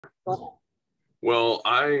Well,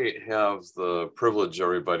 I have the privilege,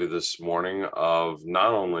 everybody, this morning of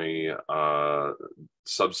not only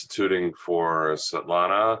substituting for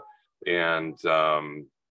Svetlana and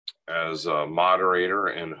as a moderator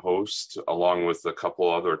and host, along with a couple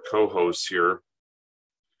other co-hosts here,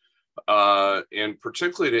 and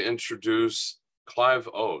particularly to introduce Clive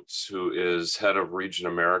Oates, who is head of Region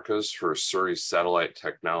Americas for Surrey Satellite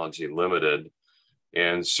Technology Ltd.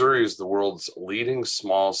 And Surrey is the world's leading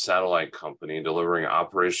small satellite company delivering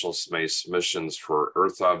operational space missions for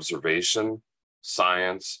Earth observation,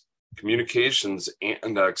 science, communications,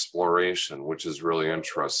 and exploration, which is really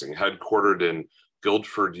interesting. Headquartered in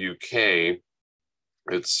Guildford, UK,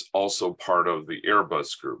 it's also part of the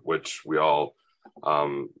Airbus Group, which we all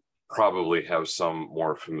probably have some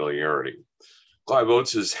more familiarity. Clive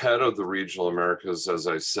Oates is head of the Regional Americas, as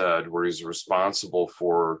I said, where he's responsible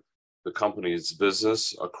for the company's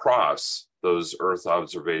business across those Earth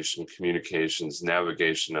observation, communications,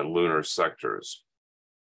 navigation, and lunar sectors.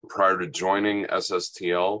 Prior to joining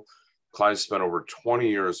SSTL, Clive spent over 20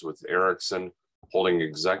 years with Ericsson, holding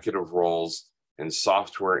executive roles in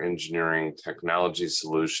software engineering, technology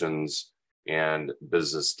solutions, and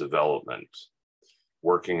business development,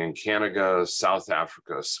 working in Canada, South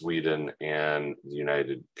Africa, Sweden, and the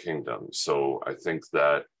United Kingdom. So I think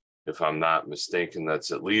that, if I'm not mistaken,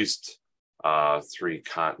 that's at least 3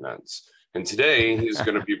 continents. And today he's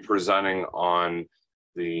going to be presenting on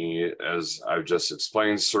the, as I've just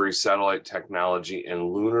explained, Surrey Satellite Technology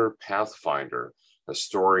and Lunar Pathfinder, a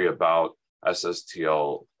story about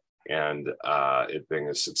SSTL and it being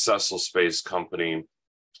a successful space company,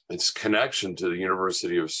 its connection to the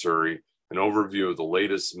University of Surrey, an overview of the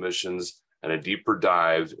latest missions, and a deeper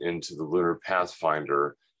dive into the Lunar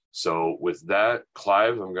Pathfinder. So with that,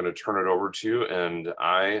 Clive, I'm going to turn it over to you. And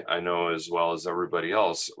I know, as well as everybody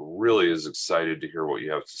else, really is excited to hear what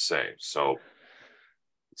you have to say. So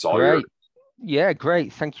it's all yours. Yeah,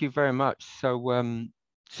 great. Thank you very much. So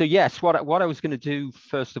yes, what I was going to do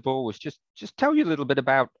first of all was just tell you a little bit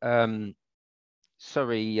about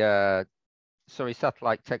Surrey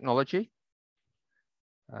Satellite Technology.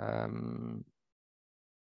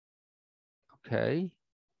 Okay.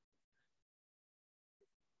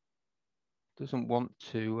 Doesn't want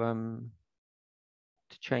to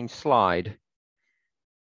change slide.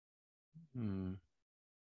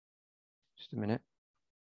 Just a minute.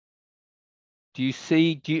 Do you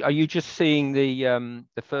see? Are you just seeing the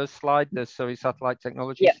first slide, the Surrey Satellite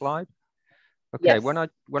Technology slide? Okay. Yes.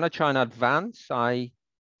 When I try and advance, oh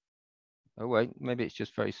wait, maybe it's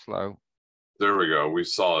just very slow. There we go. We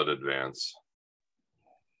saw it advance.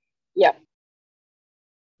 Yeah.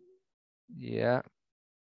 Yeah.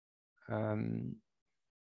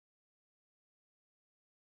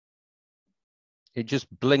 It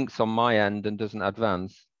just blinks on my end and doesn't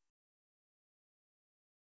advance.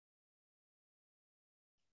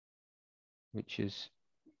 Which is...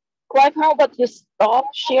 Clive, how about you stop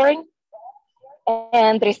sharing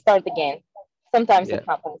and restart again? Sometimes it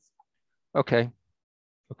happens. Okay.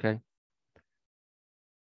 Okay.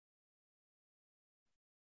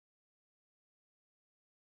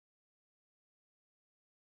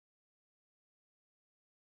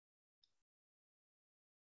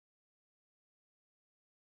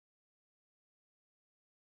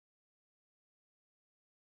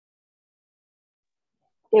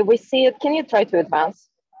 Okay, we see it. Can you try to advance?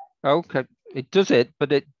 Okay, it does it,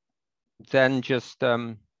 but it then just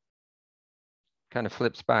kind of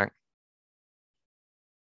flips back.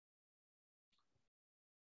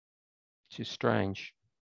 Which is strange.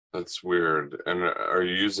 That's weird. And are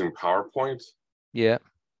you using PowerPoint? Yeah,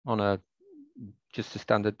 on just a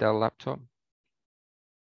standard Dell laptop.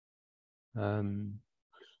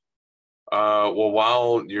 Well,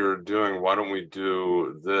 while you're doing, why don't we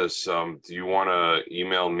do this? Do you want to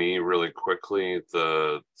email me really quickly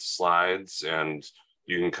the slides, and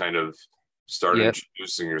you can kind of start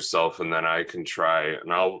introducing yourself, and then I can try,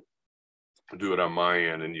 and I'll do it on my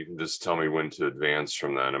end, and you can just tell me when to advance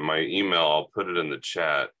from that. And my email, I'll put it in the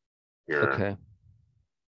chat here. Okay.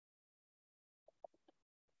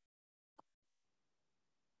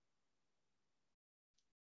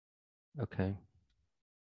 Okay.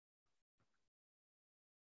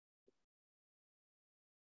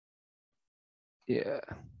 Yeah.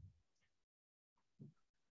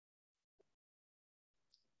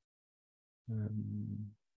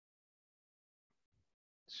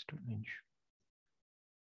 Strange.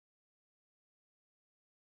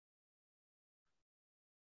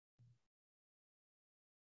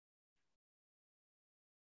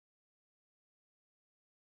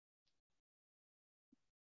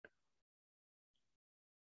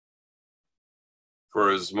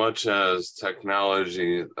 For as much as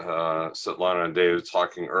technology, Svetlana and Dave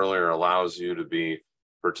talking earlier, allows you to be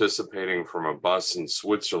participating from a bus in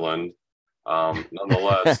Switzerland,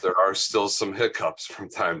 nonetheless, there are still some hiccups from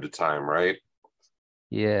time to time, right?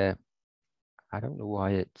 Yeah, I don't know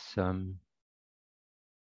why it's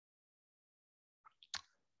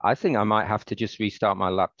I think I might have to just restart my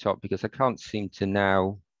laptop because I can't seem to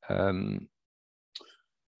now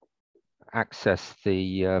access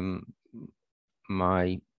the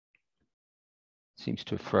my seems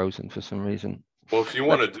to have frozen for some reason. Well, if you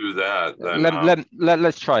want to do that, then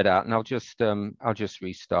let's try that, and I'll just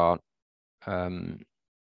restart. All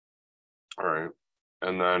right,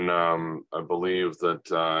 and then I believe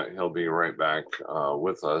that he'll be right back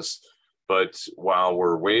with us. But while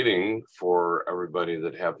we're waiting for everybody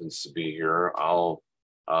that happens to be here, I'll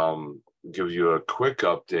give you a quick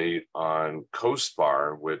update on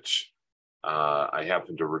COSPAR, which I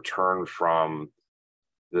happened to return from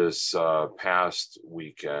this past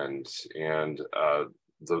weekend. And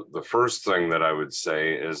the first thing that I would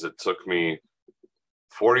say is it took me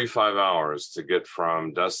 45 hours to get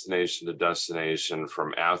from destination to destination,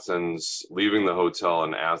 from Athens, leaving the hotel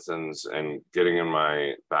in Athens and getting in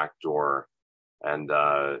my back door. And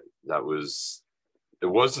it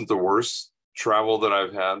wasn't the worst travel that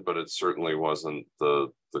I've had, but it certainly wasn't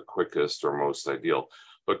the quickest or most ideal.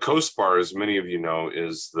 But COSPAR, as many of you know,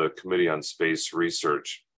 is the Committee on Space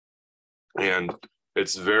Research. And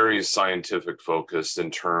it's very scientific focused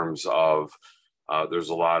in terms of there's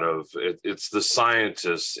a lot of, it's the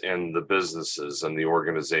scientists and the businesses and the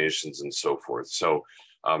organizations and so forth. So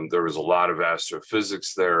there was a lot of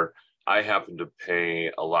astrophysics there. I happen to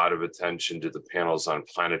pay a lot of attention to the panels on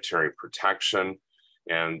planetary protection.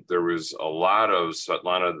 And there was a lot of,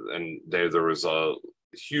 Svetlana and Dave, there was a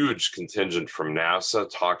huge contingent from NASA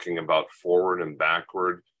talking about forward and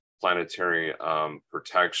backward planetary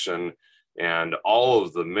protection and all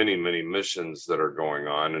of the many, many missions that are going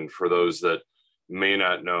on. And for those that may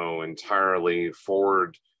not know entirely,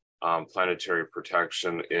 forward planetary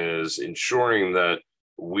protection is ensuring that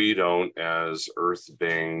we don't, as Earth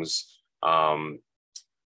beings,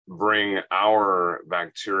 bring our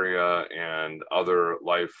bacteria and other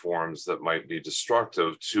life forms that might be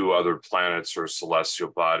destructive to other planets or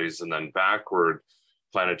celestial bodies. And then backward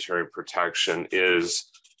planetary protection is,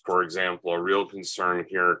 for example, a real concern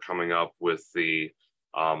here coming up with the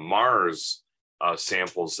Mars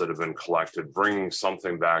samples that have been collected, bringing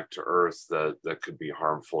something back to Earth that could be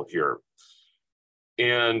harmful here.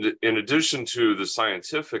 And in addition to the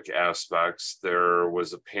scientific aspects, there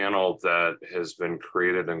was a panel that has been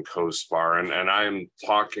created in COSPAR, and I'm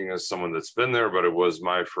talking as someone that's been there, but it was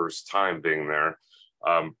my first time being there,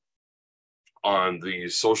 on the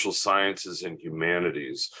social sciences and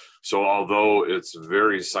humanities. So although it's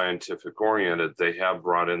very scientific oriented, they have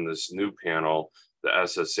brought in this new panel, the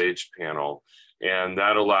SSH panel, and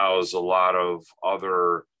that allows a lot of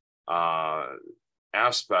other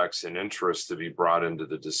aspects and interests to be brought into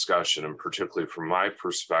the discussion. And particularly from my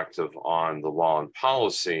perspective on the law and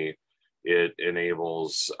policy, it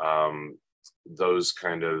enables those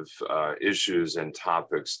kind of issues and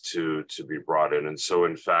topics to be brought in. And so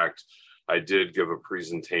in fact, I did give a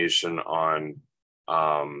presentation on,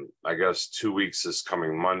 I guess 2 weeks this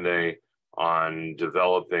coming Monday, on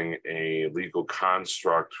developing a legal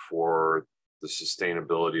construct for the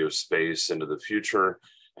sustainability of space into the future.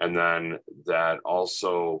 And then that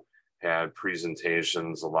also had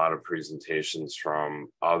presentations, a lot of presentations from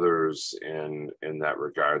others in that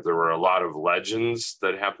regard. There were a lot of legends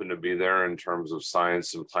that happened to be there in terms of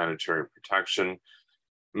science and planetary protection.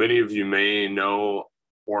 Many of you may know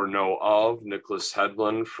or know of Nicholas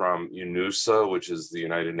Hedlund from UNUSA, which is the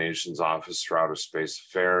United Nations Office for Outer Space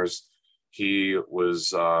Affairs. He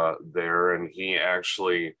was there, and he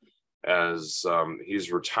actually, as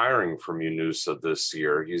he's retiring from UNUSA this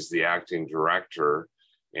year, he's the acting director,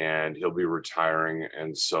 and he'll be retiring.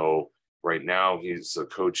 And so right now he's the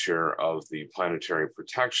co-chair of the Planetary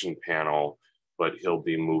Protection Panel, but he'll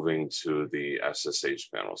be moving to the SSH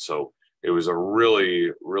panel. So it was a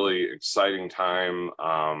really, really exciting time.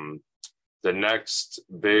 The next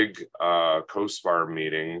big COSPAR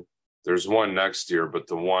meeting, there's one next year, but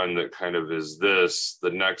the one that kind of is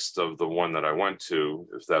the next of the one that I went to,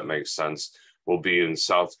 if that makes sense, will be in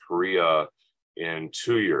South Korea in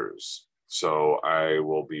 2 years. So I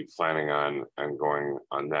will be planning on going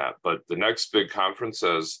on that. But the next big conference,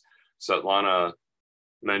 as Svetlana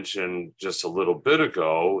mentioned just a little bit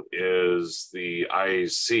ago, is the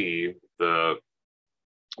IAC, the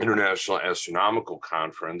International Astronomical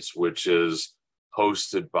Conference, which is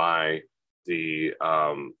hosted by the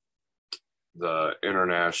the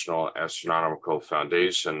International Astronomical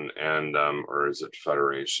Foundation and or is it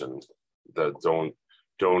Federation? That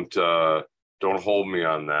don't hold me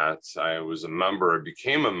on that. I was a member. I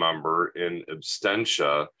became a member in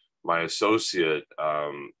absentia. My associate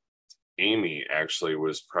Amy actually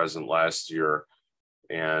was present last year,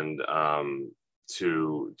 and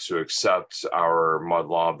to accept our mud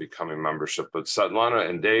law becoming membership. But Svetlana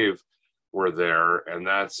and Dave were there, and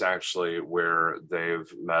that's actually where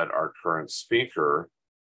they've met our current speaker.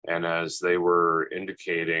 And as they were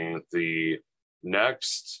indicating, the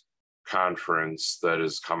next conference that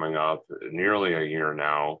is coming up nearly a year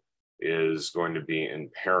now is going to be in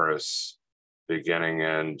Paris, beginning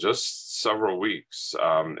in just several weeks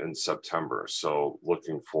in September. So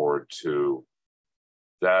looking forward to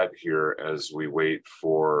that here as we wait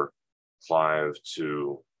for Clive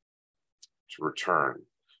to return.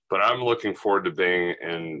 But I'm looking forward to being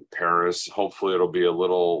in Paris. Hopefully it'll be a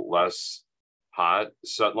little less hot.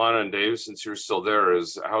 Svetlana and Dave, since you're still there,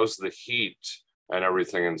 how's the heat and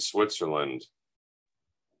everything in Switzerland?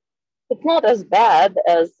 It's not as bad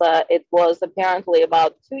as it was apparently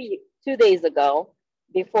about 2 days ago.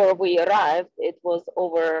 Before we arrived, it was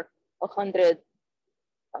over 100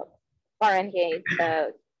 Fahrenheit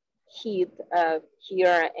heat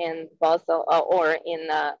here in Basel or in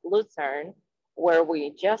Lucerne, where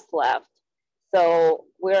we just left. So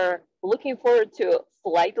we're looking forward to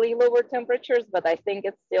slightly lower temperatures, but I think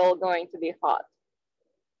it's still going to be hot.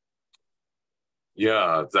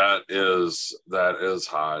 Yeah, that is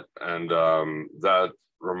hot. And that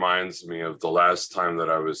reminds me of the last time that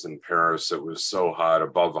I was in Paris. It was so hot,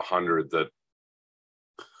 above 100, that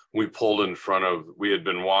we pulled in front of, we had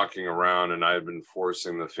been walking around, and I had been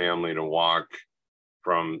forcing the family to walk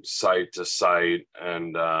from site to site,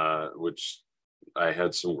 and which I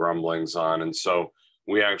had some grumblings on. And so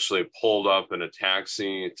we actually pulled up in a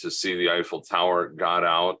taxi to see the Eiffel Tower, got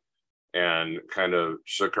out and kind of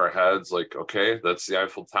shook our heads like, okay, that's the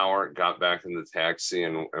Eiffel Tower, got back in the taxi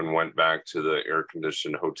and went back to the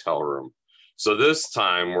air-conditioned hotel room. So this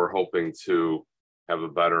time we're hoping to have a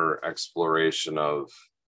better exploration of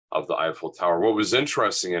the Eiffel Tower. What was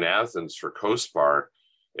interesting in Athens for COSPAR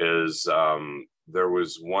is there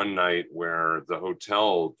was one night where the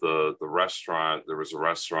hotel, the restaurant, there was a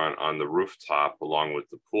restaurant on the rooftop along with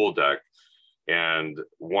the pool deck. And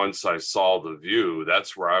once I saw the view,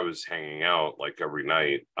 that's where I was hanging out like every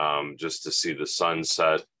night, just to see the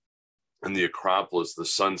sunset and the Acropolis, the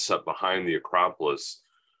sunset behind the Acropolis,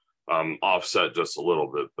 offset just a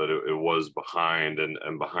little bit, but it was behind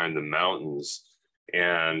and behind the mountains.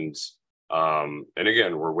 And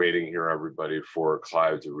again, we're waiting here, everybody, for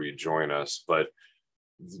Clive to rejoin us. But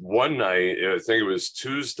one night, I think it was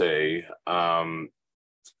Tuesday,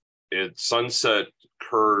 sunset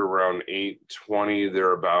occurred around 8:20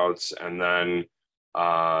 thereabouts, and then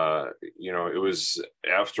it was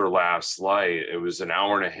after last light. It was an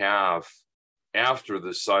hour and a half after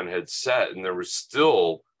the sun had set, and there was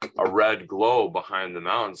still a red glow behind the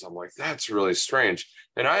mountains. I'm like, that's really strange.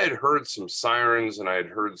 And I had heard some sirens, and I had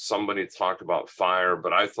heard somebody talk about fire,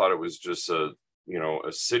 but I thought it was just a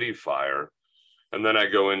city fire. And then I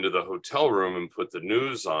go into the hotel room and put the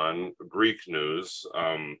news on, Greek news,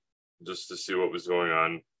 just to see what was going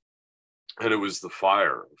on. And it was the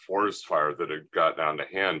fire, forest fire that had got down to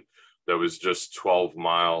hand, that was just 12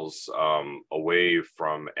 miles away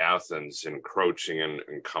from Athens, encroaching and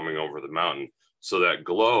coming over the mountain. So that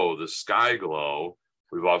glow, the sky glow,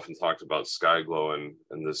 we've often talked about sky glow in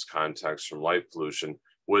this context from light pollution,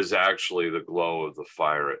 was actually the glow of the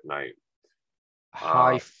fire at night.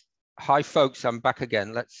 Hi folks, I'm back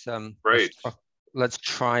again. Great. Let's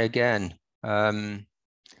try again.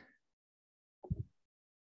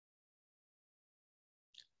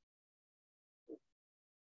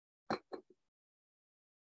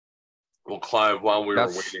 Well, Clive, while we were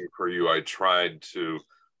waiting for you, I tried to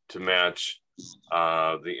match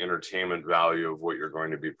the entertainment value of what you're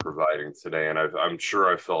going to be providing today, and I'm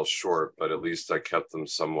sure I fell short, but at least I kept them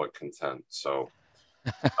somewhat content. So,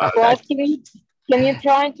 Clive, can you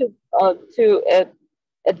try to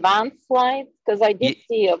advance slides, because I did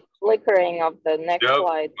see a flickering of the next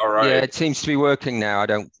slide. All right. Yeah, it seems to be working now. I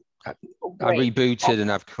rebooted and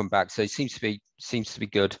I've come back, so it seems to be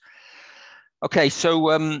good. Okay, so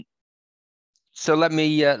let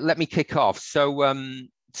me kick off.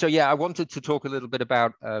 So yeah, I wanted to talk a little bit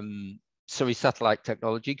about Surrey Satellite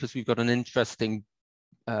Technology, because we've got an interesting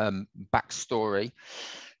backstory.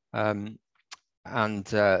 And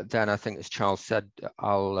then I think, as Charles said,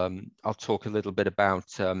 I'll talk a little bit about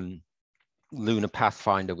Lunar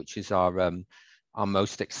Pathfinder, which is our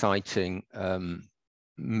most exciting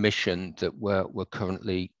mission that we're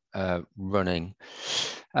currently running.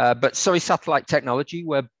 But Surrey Satellite Technology,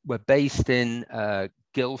 we're based in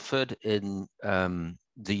Guildford in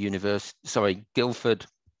Guildford,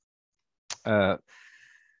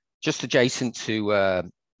 just adjacent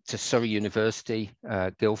to Surrey University.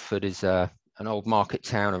 Guildford is an old market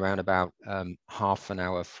town around about half an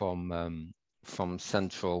hour from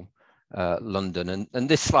central London. And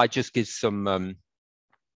this slide just gives some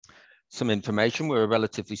information. We're a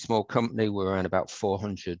relatively small company. We're around about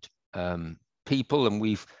 400 people, and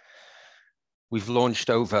we've launched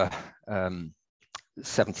over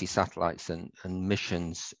 70 satellites and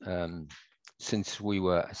missions since we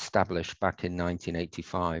were established back in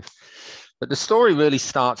 1985. But the story really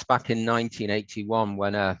starts back in 1981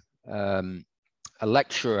 when a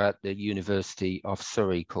lecturer at the University of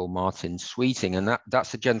Surrey called Martin Sweeting, and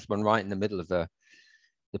that's a gentleman right in the middle of the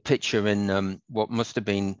picture in what must have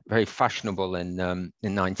been very fashionable in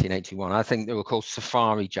 1981. I think they were called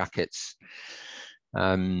safari jackets.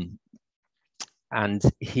 And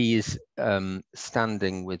he is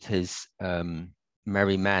standing with his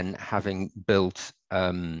merry men, having built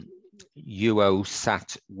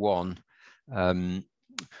UOSat-1,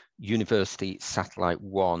 University Satellite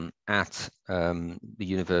 1 at the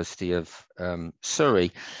University of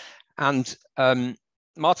Surrey. And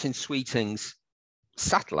Martin Sweeting's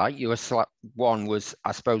satellite, UOSat-1, was,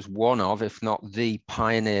 I suppose, one of, if not the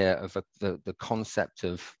pioneer of the concept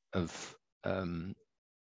of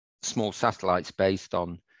small satellites based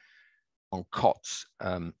on COTS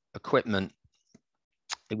equipment.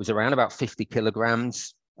 It was around about 50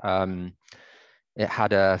 kilograms. It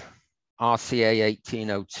had a RCA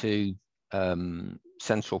 1802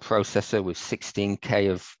 central processor with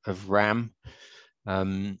 16K of RAM.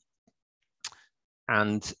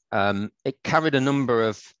 And it carried a number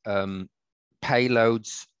of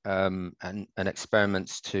payloads and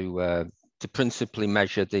experiments to principally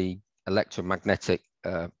measure the electromagnetic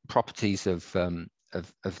properties of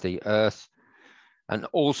the Earth, and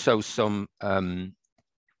also some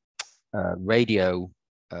radio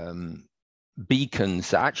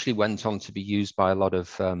beacons that actually went on to be used by a lot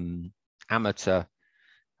of amateur,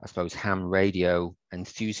 I suppose, ham radio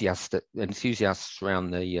enthusiasts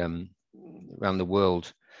around the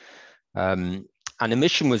world. And a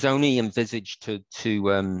mission was only envisaged to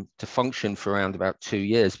function for around about 2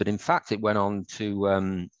 years, but in fact it went on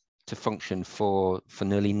to function for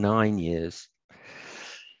nearly 9 years.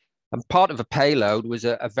 And part of the payload was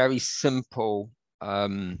a very simple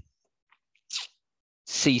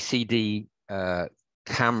CCD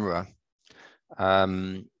camera,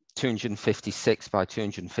 256 by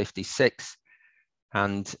 256,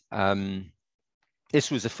 and this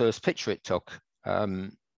was the first picture it took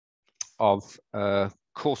of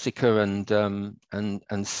Corsica and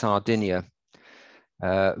Sardinia.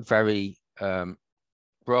 Very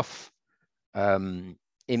rough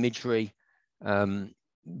imagery,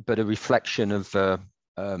 but a reflection of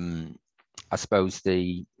I suppose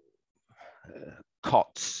the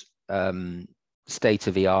COTS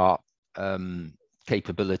state-of-the-art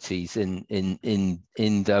capabilities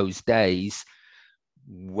in those days,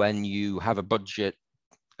 when you have a budget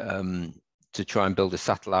to try and build a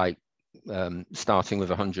satellite starting with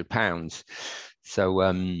 £100. So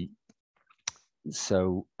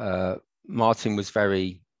Martin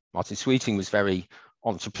Sweeting was very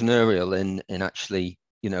entrepreneurial in actually,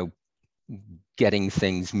 getting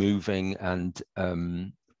things moving and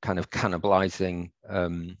kind of cannibalizing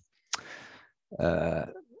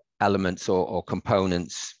elements or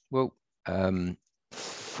components,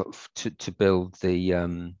 to build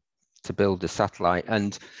the satellite.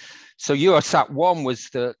 And so UOSat-1 was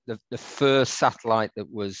the first satellite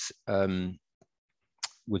that was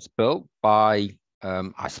built by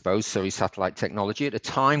I suppose Surrey Satellite Technology. At the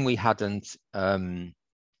time, we hadn't.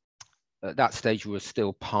 At that stage, we were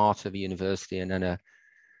still part of a university, and then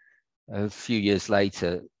a few years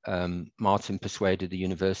later, Martin persuaded the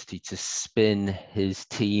university to spin his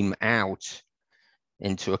team out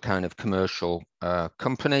into a kind of commercial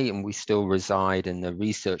company, and we still reside in the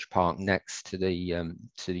research park next to the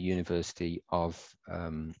University of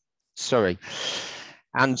Surrey.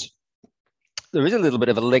 And there is a little bit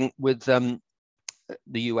of a link with the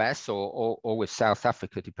US or with South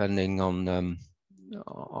Africa, depending on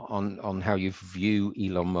how you view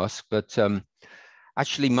Elon Musk. But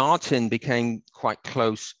actually, Martin became quite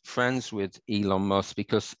close friends with Elon Musk,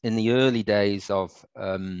 because in the early days of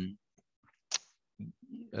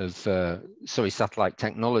Surrey Satellite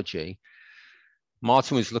Technology,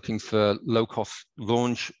 Martin was looking for low-cost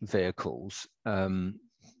launch vehicles from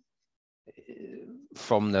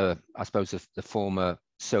the former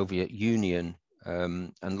Soviet Union,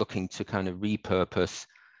 and looking to kind of repurpose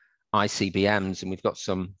ICBMs, and we've got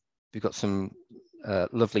some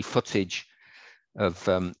lovely footage of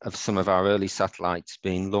some of our early satellites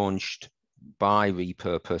being launched by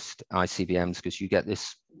repurposed ICBMs, because you get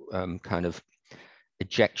this kind of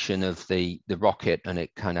ejection of the rocket, and it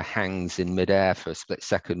kind of hangs in midair for a split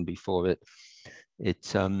second before it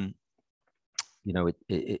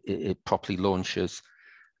properly launches.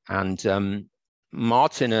 And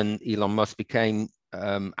Martin and Elon Musk became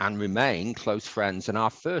and remain close friends, and our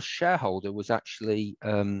first shareholder was actually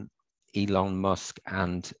Elon Musk,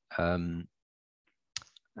 and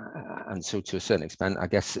so to a certain extent, I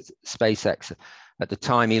guess, SpaceX. At the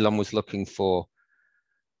time, Elon was looking for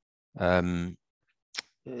I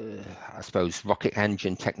suppose rocket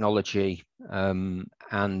engine technology, and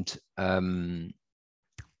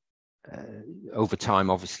over time,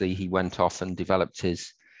 obviously, he went off and developed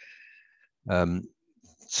his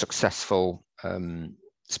successful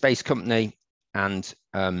space company, and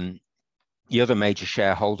the other major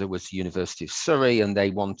shareholder was the University of Surrey, and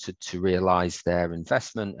they wanted to realize their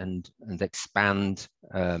investment and expand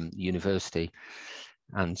the university.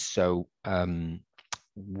 And so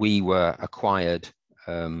we were acquired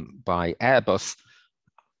by Airbus,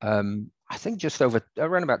 I think just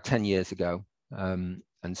around about 10 years ago. And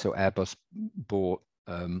so Airbus bought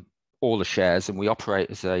all the shares, and we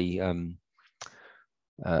operate as a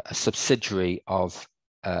subsidiary of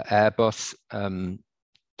Airbus,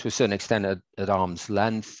 to a certain extent at arm's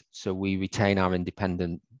length. So we retain our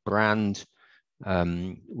independent brand.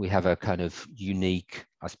 We have a kind of unique,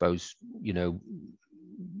 I suppose,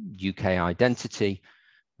 UK identity.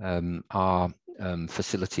 Our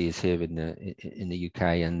facility is here in the UK,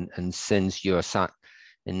 and since Eurosat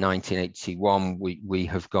in 1981, we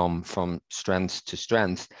have gone from strength to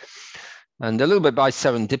strength. And a little bit by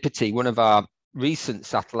serendipity, one of our recent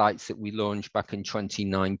satellites that we launched back in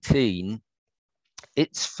 2019,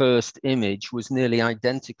 its first image was nearly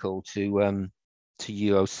identical to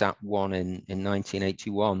Eurosat 1 in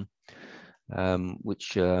 1981,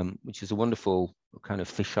 which is a wonderful kind of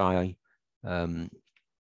fisheye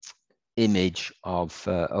image of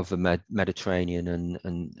the Mediterranean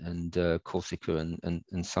and Corsica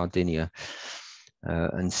and Sardinia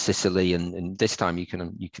and Sicily, and this time you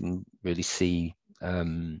can really see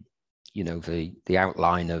the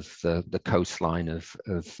outline of the coastline of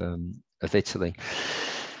Italy.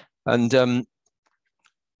 And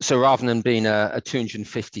so rather than being a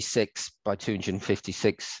 256 by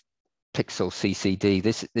 256 pixel CCD,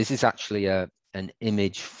 this is actually an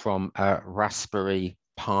image from a Raspberry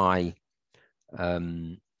Pi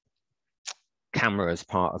camera as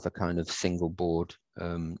part of a kind of single board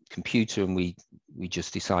computer, and we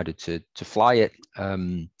just decided to fly it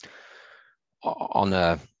on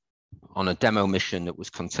a demo mission that was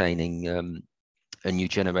containing a new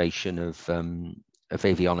generation of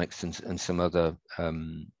avionics and some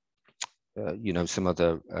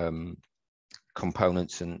other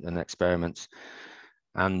components and experiments,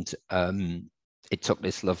 and it took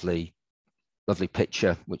this lovely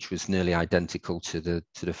picture, which was nearly identical to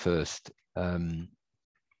the first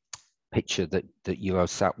picture that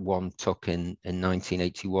Eurosat 1 took in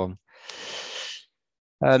 1981.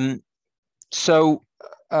 So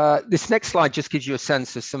this next slide just gives you a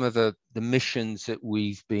sense of some of the missions that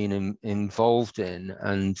we've been involved in,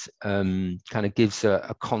 and kind of gives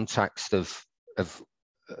a context of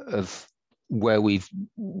where we've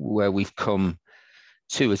come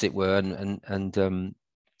to, as it were, and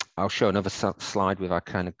I'll show another slide with our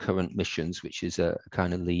kind of current missions, which is a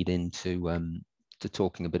kind of lead into to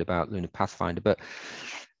talking a bit about Lunar Pathfinder. But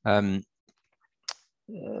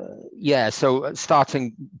yeah, so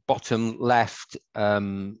starting bottom left,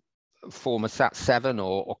 former Sat-7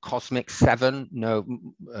 or Cosmic 7,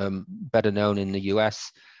 better known in the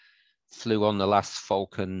US, flew on the last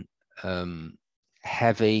Falcon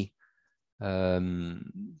Heavy.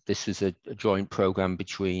 This was a joint program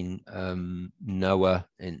between NOAA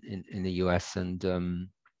in the US and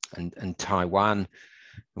Taiwan,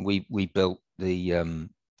 and we built the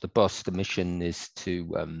bus. The mission is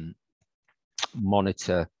to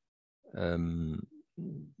monitor, I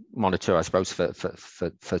suppose, for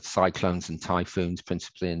cyclones and typhoons,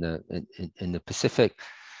 principally in the Pacific.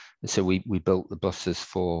 And so we built the buses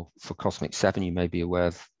for Cosmic 7. You may be aware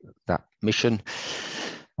of that mission.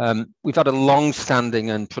 We've had a long-standing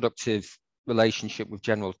and productive relationship with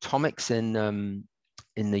General Atomics in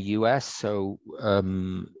the US. So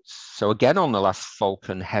again, on the last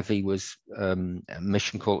Falcon Heavy was a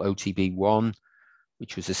mission called OTB-1,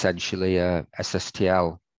 which was essentially a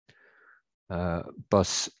SSTL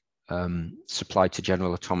bus supplied to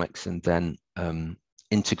General Atomics, and then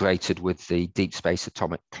integrated with the Deep Space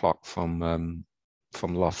Atomic Clock from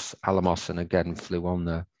Los Alamos, and again flew on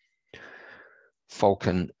the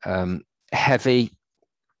Falcon Heavy.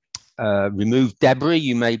 Removed debris.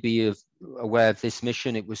 You may be aware of this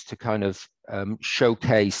mission. It was to kind of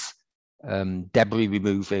showcase debris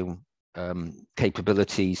removing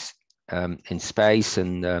capabilities in space,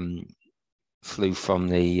 and flew from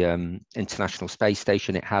the International Space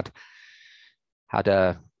Station. It had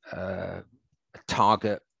a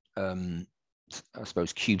target, I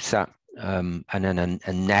suppose, CubeSat, and then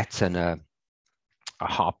a net and a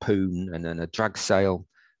harpoon, and then a drag sail.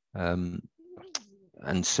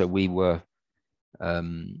 And so we were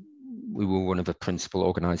one of the principal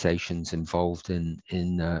organizations involved in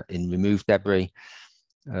removed debris.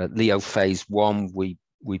 LEO Phase 1, we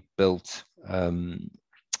built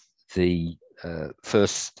the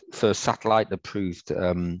first satellite that proved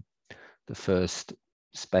the first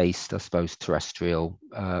spaced, I suppose, terrestrial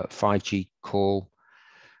 5G call.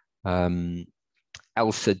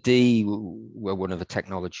 ELSA-D, we're one of the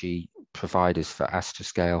technology providers for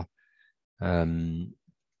Astroscale.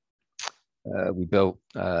 We built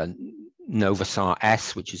NovaSAR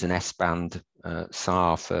S, which is an S-band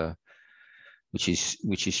SAR which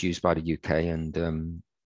is used by the UK and an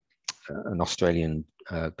Australian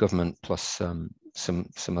government, plus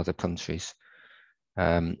some other countries.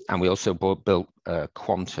 And we also built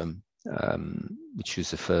Quantum, which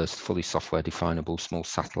was the first fully software definable small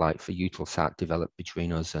satellite for Eutelsat, developed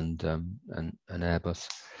between us and Airbus.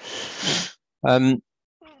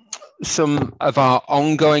 Some of our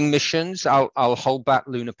ongoing missions, I'll hold back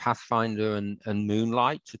Lunar Pathfinder and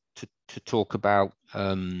Moonlight to talk about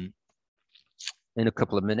in a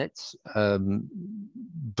couple of minutes.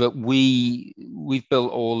 But we've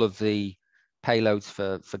built all of the payloads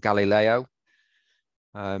for Galileo,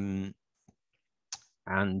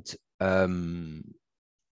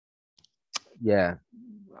 yeah,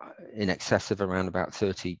 in excess of around about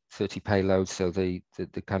 30 payloads. So the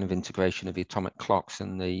kind of integration of the atomic clocks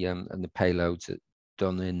and the payloads are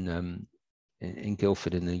done in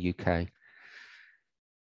Guildford in the UK.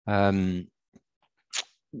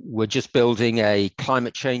 We're just building a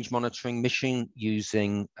climate change monitoring mission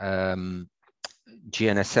using GNSS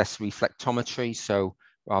reflectometry. So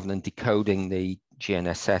rather than decoding the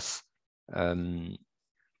GNSS I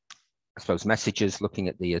suppose messages, looking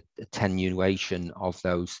at the attenuation of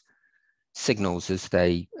those signals as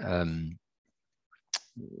they they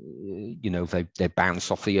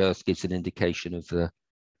bounce off the Earth, gives an indication of the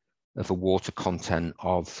water content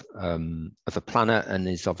of a planet, and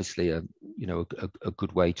is obviously a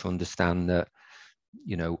good way to understand that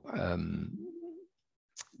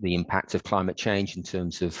the impact of climate change in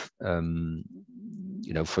terms of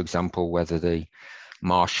for example, whether the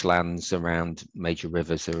marshlands around major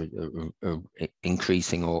rivers are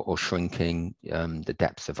increasing or shrinking, the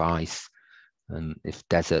depths of ice, if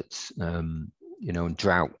deserts, and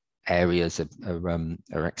drought areas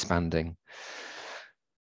are expanding.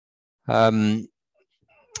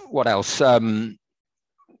 What else?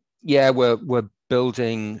 Yeah, we're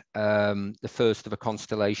building the first of a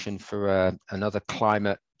constellation for another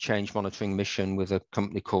climate change monitoring mission with a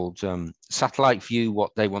company called Satellite View. What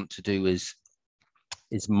they want to do is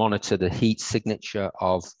monitor the heat signature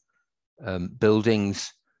of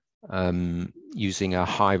buildings using a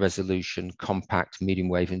high resolution compact medium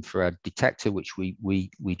wave infrared detector, which we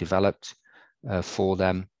developed for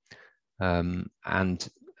them.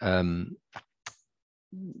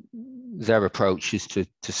 Their approach is to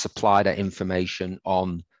supply that information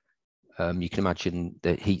on, you can imagine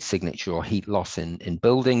the heat signature or heat loss in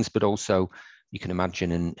buildings, but also you can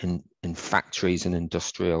imagine in factories and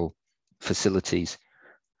industrial facilities,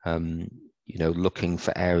 looking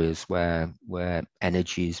for areas where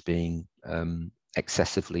energy is being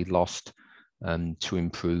excessively lost, to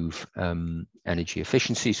improve energy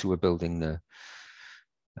efficiency. So we're building the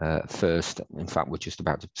first, in fact, we're just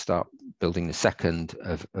about to start building the second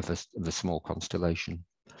of a small constellation.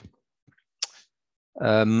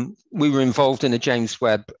 We were involved in a James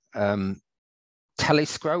Webb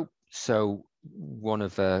telescope. So one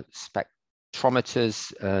of the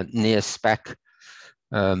spectrometers, near spec,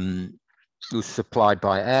 was supplied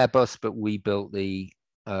by Airbus, but we built the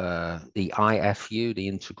IFU, the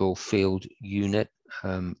Integral Field Unit,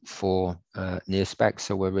 for near spec.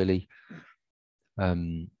 So we're really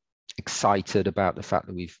excited about the fact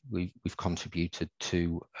that we've contributed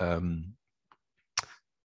to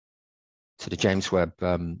the James Webb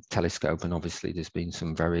telescope, and obviously there's been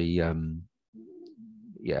some very some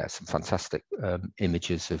fantastic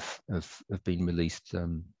images have been released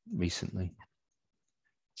recently.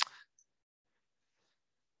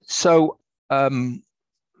 So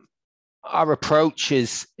Our approach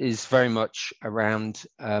is very much around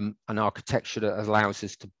an architecture that allows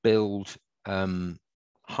us to build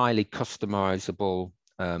highly customizable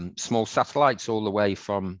small satellites, all the way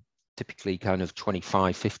from typically kind of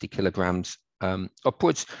 25, 50 kilograms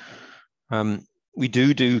upwards. We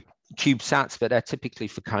do CubeSats, but they're typically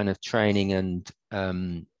for kind of training and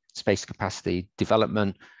space capacity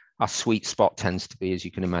development. Our sweet spot tends to be, as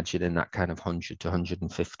you can imagine, in that kind of 100 to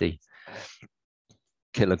 150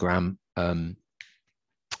 kilogram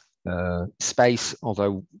space.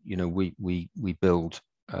 Although, you know, we build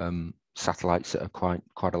satellites that are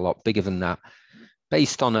quite a lot bigger than that,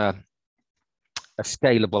 based on a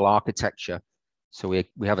scalable architecture. So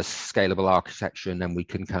we have a scalable architecture, and then we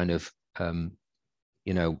can kind of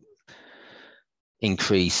you know,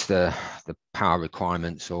 increase the power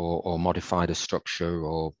requirements or modify the structure,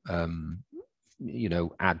 or you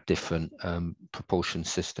know, add different propulsion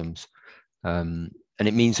systems, and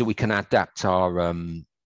it means that we can adapt our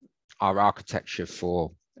architecture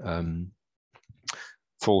for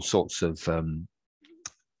all sorts of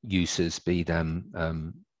uses, be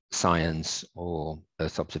them science or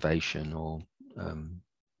Earth observation or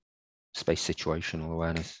space situational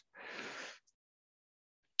awareness.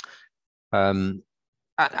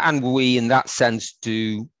 And we, in that sense,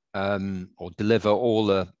 do or deliver all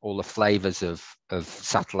the flavors of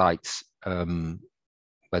satellites,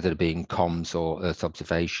 whether it be in comms or Earth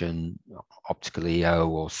observation, optical EO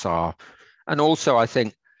or SAR, and also, I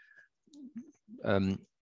think,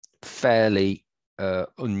 fairly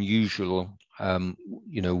unusual.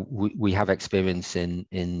 You know, we have experience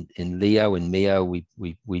in LEO and MEO. We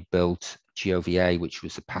built GOVA, which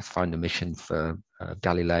was a Pathfinder mission for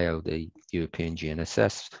Galileo, the European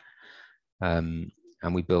GNSS, and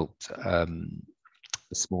we built a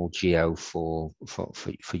small GEO for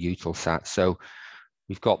Eutelsat. So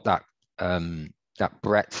we've got that that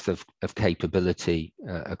breadth of capability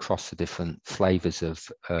across the different flavors of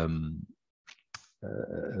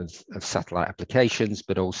satellite applications,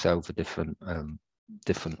 but also for different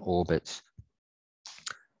orbits.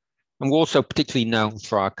 And we're also particularly known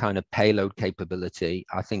for our kind of payload capability.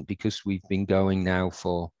 I think because we've been going now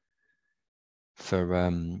for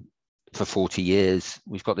 40 years,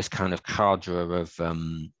 we've got this kind of cadre of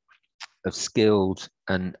skilled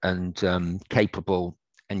and capable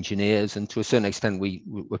engineers, and to a certain extent, we're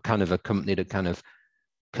kind of a company that kind of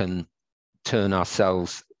can turn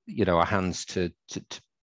ourselves, you know, our hands to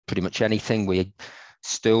pretty much anything. We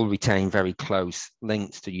still retain very close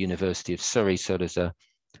links to University of Surrey, so there's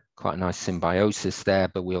quite a nice symbiosis there,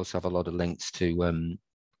 but we also have a lot of links to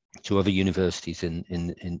other universities in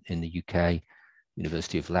the UK,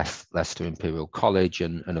 University of Leicester Imperial College,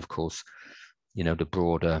 and of course, you know, the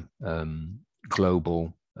broader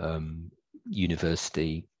global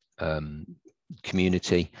university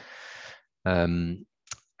community,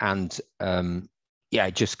 yeah,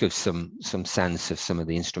 it just gives some sense of some of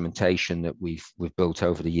the instrumentation that we've built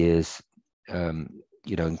over the years,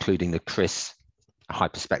 you know, including the CRIS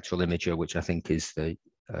hyperspectral imager, which I think is the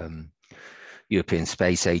European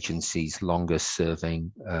Space Agency's longest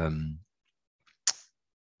serving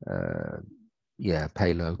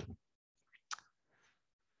payload.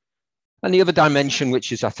 And the other dimension,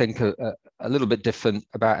 which is, I think, a little bit different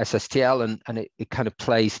about SSTL, and it kind of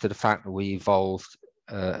plays to the fact that we evolved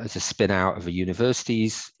as a spin out of a university,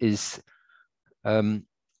 is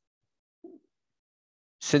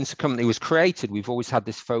since the company was created, we've always had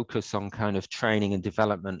this focus on kind of training and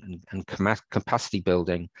development and capacity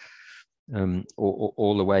building,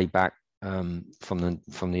 all the way back from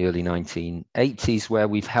the early 1980s, where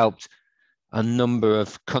we've helped a number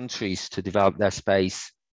of countries to develop their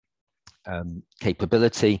space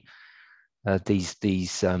capability. These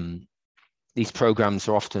programs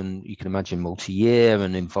are often, you can imagine, multi-year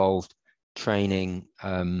and involved training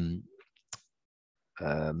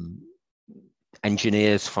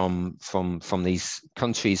engineers from these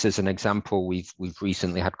countries. As an example, we've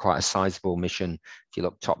recently had quite a sizable mission. If you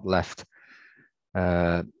look top left,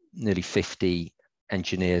 nearly 50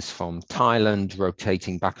 engineers from Thailand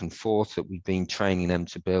rotating back and forth, that we've been training them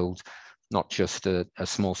to build not just a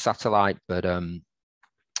small satellite, but a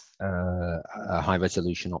high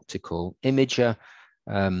resolution optical imager.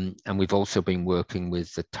 And we've also been working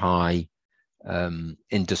with the Thai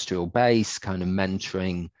industrial base, kind of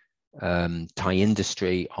mentoring Thai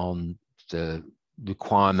industry on the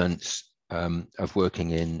requirements of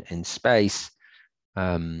working in space.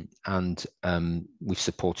 And we've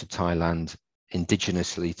supported Thailand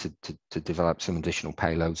indigenously to develop some additional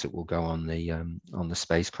payloads that will go on the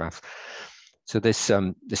spacecraft. So this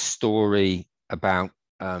story about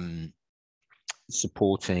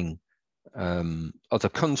supporting other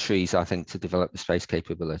countries, I think, to develop the space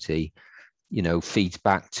capability, you know, feeds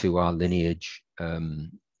back to our lineage,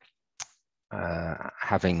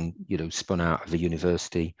 having, you know, spun out of a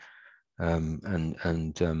university, and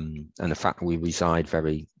the fact that we reside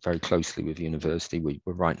very, very closely with university.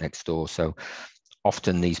 We're right next door, so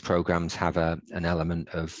often these programs have an element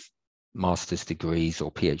of master's degrees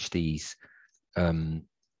or PhDs.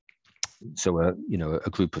 So you know,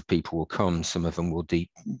 a group of people will come. Some of them will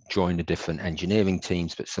join the different engineering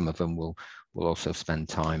teams, but some of them will also spend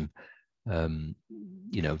time,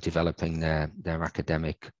 you know, developing their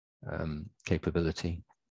academic capability.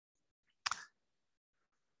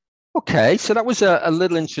 Okay, so that was a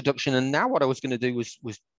little introduction, and now what I was going to do was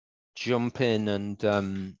jump in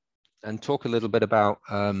and talk a little bit about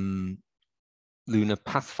Lunar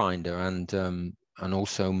Pathfinder and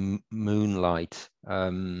also Moonlight.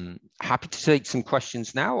 Happy to take some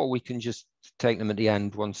questions now, or we can just take them at the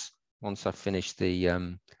end once I've finished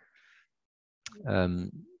the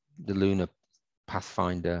Lunar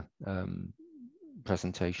Pathfinder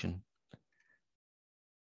presentation.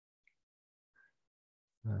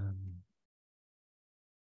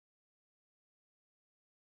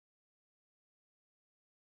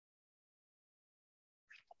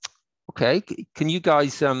 Okay, can you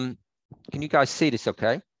guys see this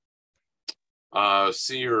okay?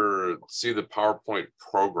 See the PowerPoint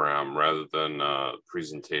program rather than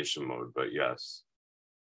presentation mode, but yes.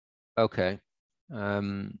 Okay.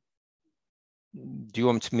 Do you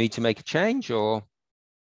want me to make a change, or?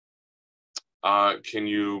 Can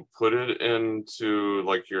you put it into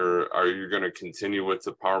like are you going to continue with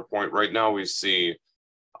the PowerPoint? Right now we see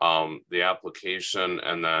the application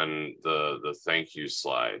and then the thank you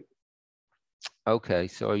slide. Okay,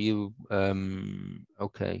 so are you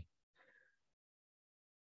okay.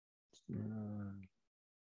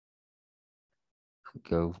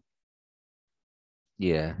 Go.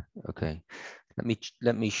 Yeah, okay.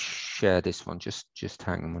 Let me share this one. Just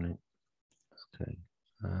hang on a minute. Okay.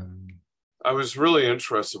 I was really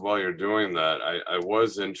interested while you're doing that. I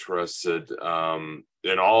was interested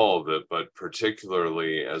in all of it, but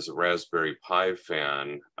particularly as a Raspberry Pi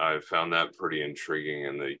fan, I found that pretty intriguing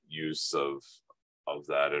in the use of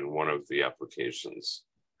that in one of the applications.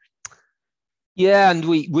 Yeah, and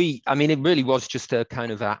I mean, it really was just a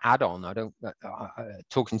kind of an add-on. I don't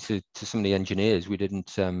talking to some of the engineers, we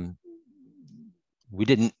didn't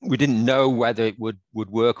know whether it would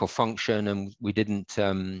work or function, and we didn't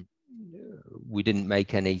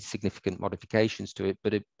make any significant modifications to it,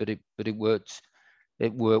 but it worked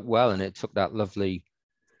well, and it took that lovely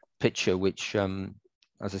picture, which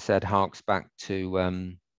as I said, harks back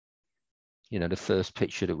to you know, the first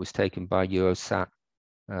picture that was taken by Eurosat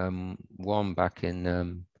 1 back in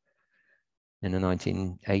the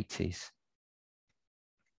 1980s.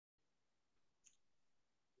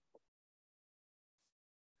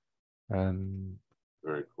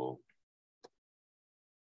 Very cool.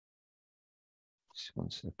 Just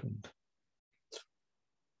 1 second.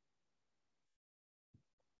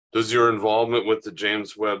 Does your involvement with the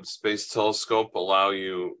James Webb Space Telescope allow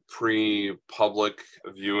you pre-public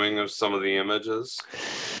viewing of some of the images?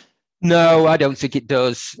 No, I don't think it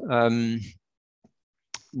does. No,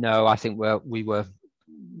 I think we were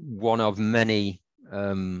one of many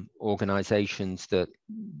organizations that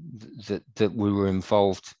we were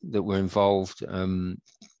involved.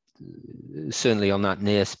 Certainly on that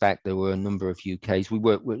near spec, there were a number of UKs. We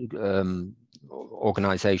worked with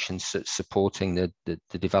organizations supporting the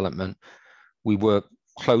development. We work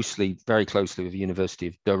very closely with the University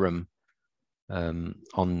of Durham on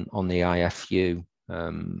the IFU,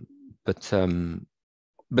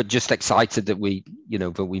 but just excited that we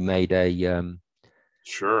made a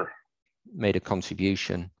made a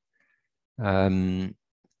contribution.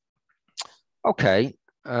 Okay,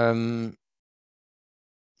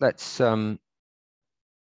 let's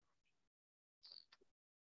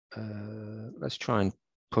try and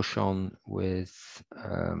push on with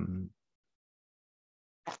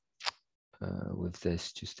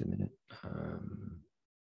this. Just a minute.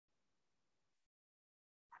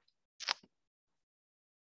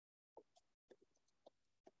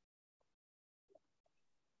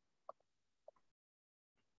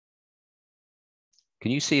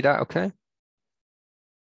 Can you see that okay?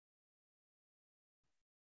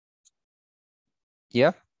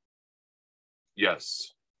 Yeah?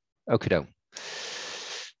 Yes. Okay.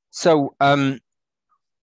 So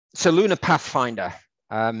Lunar Pathfinder.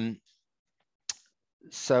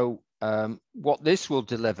 What this will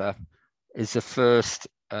deliver is the first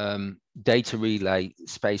data relay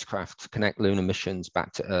spacecraft to connect lunar missions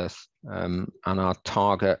back to Earth, and our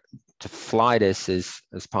target fly this as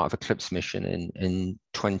part of Eclipse mission in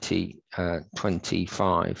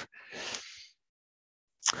 2025.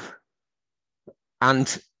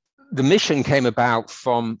 And the mission came about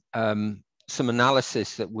from some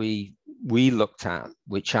analysis that we looked at,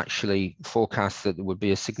 which actually forecast that there would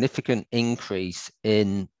be a significant increase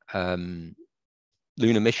in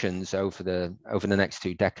lunar missions over the next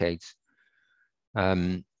 2 decades.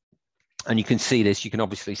 And you can see this. You can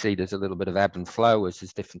obviously see there's a little bit of ebb and flow as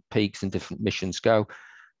there's different peaks and different missions go,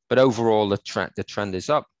 but overall the trend is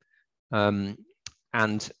up. Clearly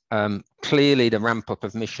the ramp up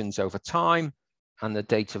of missions over time and the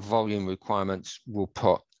data volume requirements will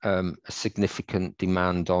put a significant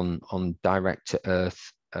demand on direct to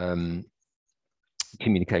Earth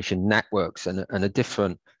communication networks, and a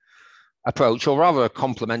different approach, or rather a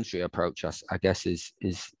complementary approach, I guess, is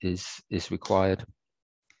required.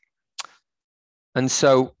 And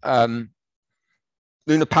so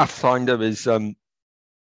Lunar Pathfinder is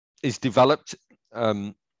developed,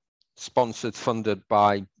 sponsored, funded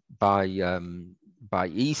by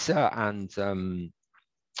ESA,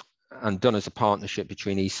 and done as a partnership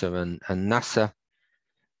between ESA and NASA.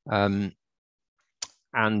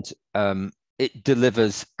 It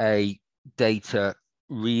delivers a data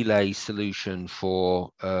relay solution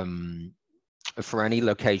for any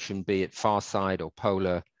location, be it far side or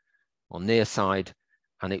polar or near side,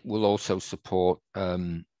 and it will also support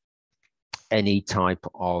any type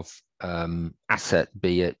of asset,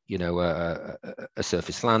 be it a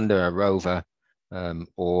surface lander, a rover,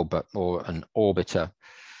 or an orbiter.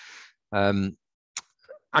 And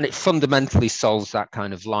it fundamentally solves that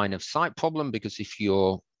kind of line of sight problem, because if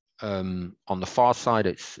you're on the far side,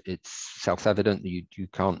 it's self-evident that you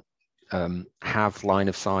can't have line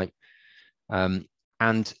of sight.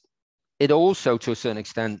 And it also, to a certain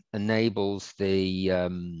extent, enables the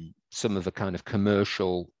some of the kind of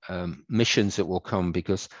commercial missions that will come,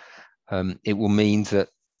 because it will mean that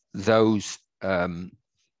those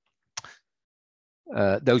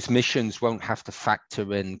missions won't have to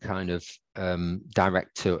factor in kind of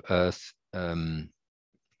direct to Earth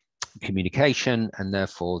communication, and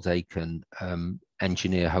therefore they can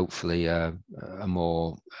engineer hopefully a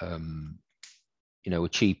more a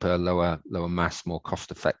cheaper, lower mass, more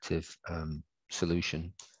cost-effective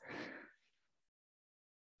solution.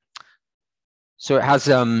 So it has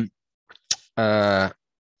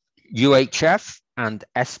UHF and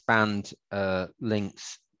S-band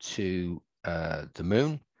links to the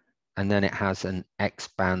moon, and then it has an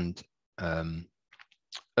X-band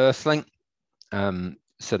Earth link.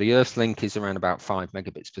 So the Earth link is around about 5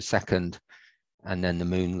 megabits per second, and then the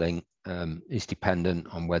moon link is dependent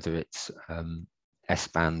on whether it's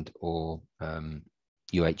S-band or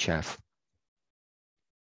UHF.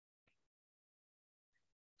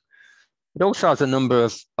 It also has a number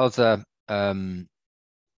of other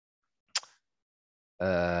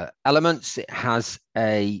elements. It has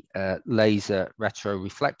a laser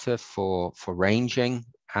retroreflector for ranging,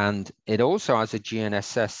 and it also has a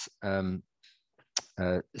GNSS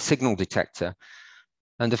signal detector.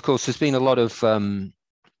 And of course, there's been a lot of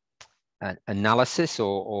analysis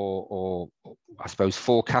or I suppose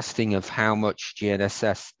forecasting of how much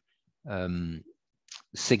GNSS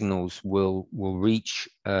signals will reach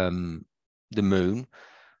the moon,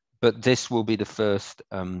 but this will be the first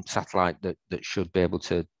satellite that should be able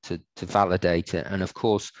to validate it. And of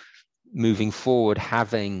course, moving forward,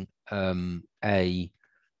 having a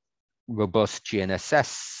robust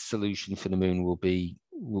GNSS solution for the moon will be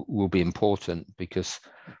important, because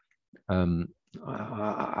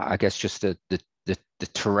I guess just the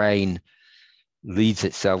terrain leads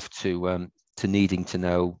itself to needing to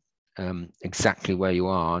know exactly where you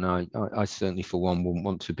are, and I certainly, for one, wouldn't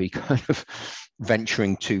want to be kind of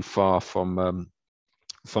venturing too far from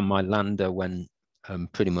my lander when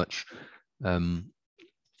pretty much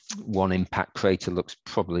one impact crater looks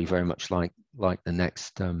probably very much like the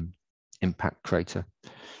next impact crater.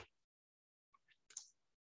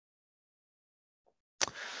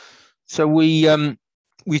 So we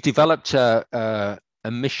developed a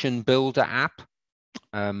mission builder app,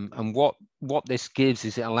 and what this gives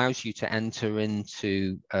is it allows you to enter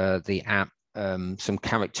into the app some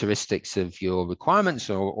characteristics of your requirements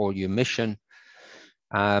or your mission,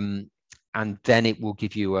 and then it will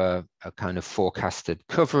give you a kind of forecasted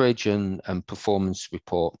coverage and performance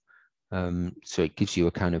report. So it gives you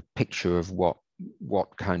a kind of picture of what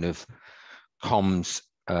kind of comms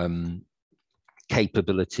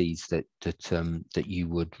capabilities that you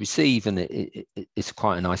would receive, and it's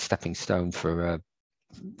quite a nice stepping stone for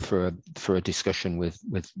a discussion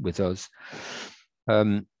with us.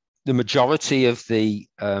 the majority of the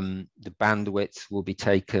bandwidth will be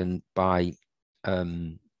taken by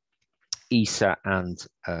ESA and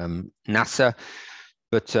NASA,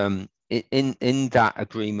 but in that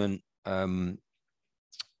agreement,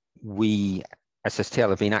 we SSTL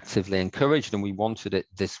have been actively encouraged, and we wanted it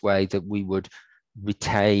this way, that we would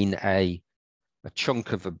retain a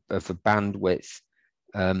chunk of a bandwidth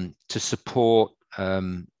to support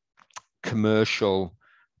commercial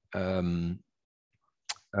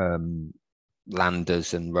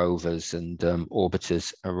landers and rovers and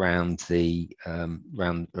orbiters around the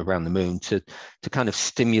around the moon to kind of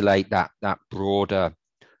stimulate that broader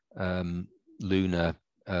lunar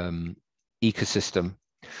ecosystem.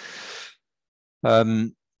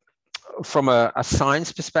 From a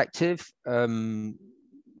science perspective,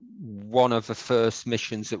 one of the first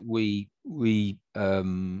missions that we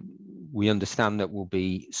understand that we'll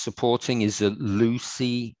be supporting is a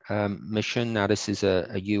Lucy mission. Now, this is a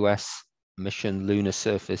US mission, lunar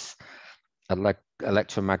surface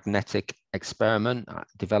electromagnetic experiment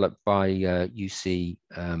developed by UC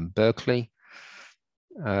Berkeley,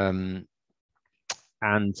 and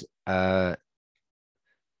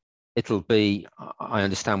it'll be, I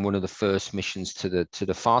understand, one of the first missions to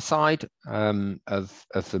the far side of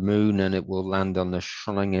the moon, and it will land on the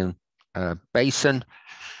Schroningen basin.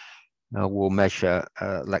 We'll measure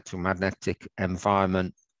electromagnetic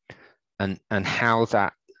environment and how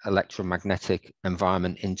that electromagnetic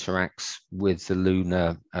environment interacts with the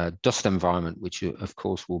lunar dust environment, which of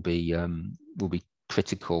course will be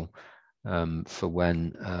critical for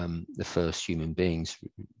when the first human beings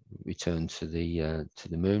return to the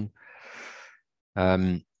moon.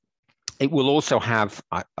 It will also have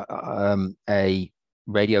a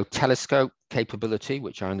radio telescope capability,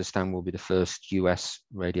 which I understand will be the first US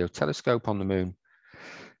radio telescope on the moon,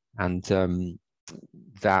 and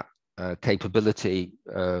that capability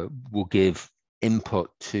will give input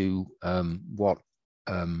to what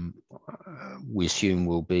we assume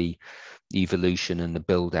will be the evolution and the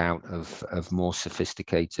build out of more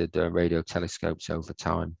sophisticated radio telescopes over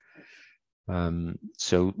time.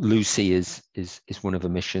 So Lucy is one of the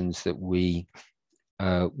missions that we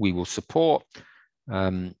will support,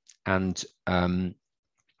 and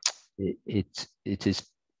it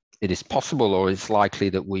is possible, or it's likely,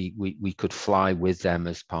 that we could fly with them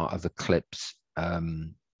as part of Eclipse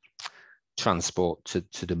transport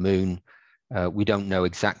to the moon. We don't know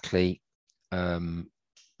exactly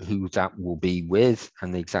who that will be with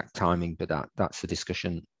and the exact timing, but that's a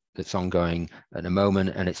discussion that's ongoing at the moment,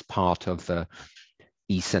 and it's part of the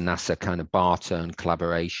ESA-NASA kind of barter and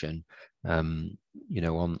collaboration, you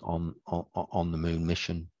know, on the moon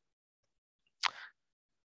mission.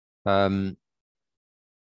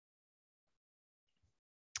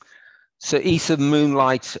 So ESA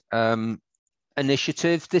Moonlight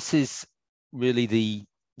initiative. This is really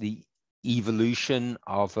the evolution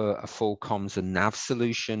of a full comms and nav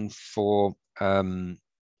solution for the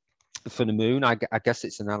moon. I guess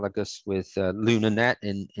it's analogous with LunarNet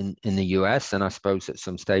in the US, and I suppose at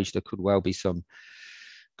some stage there could well be some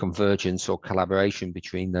convergence or collaboration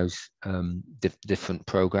between those different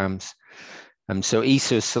programs. So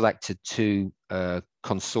ESA has selected two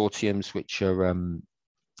consortiums, which are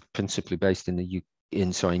principally based in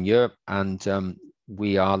Europe, and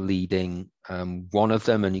we are leading one of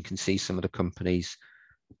them, and you can see some of the companies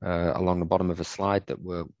along the bottom of the slide that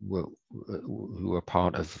who were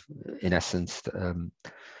part of, in essence,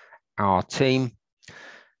 our team.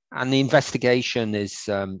 And the investigation is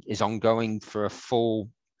ongoing for a full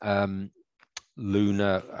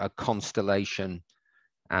lunar constellation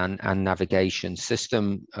and navigation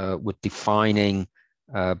system, with defining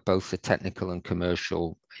both the technical and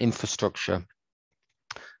commercial infrastructure.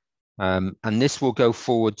 And this will go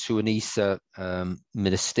forward to an ESA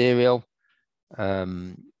ministerial,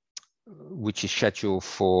 which is scheduled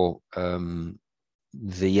for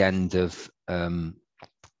the end of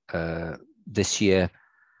this year.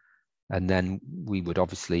 And then we would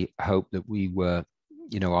obviously hope that we were,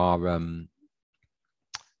 you know, our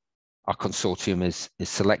consortium is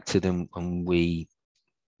selected, and we,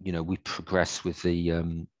 you know, we progress with the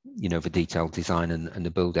you know, the detailed design and the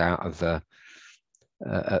build out of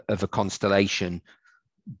a constellation,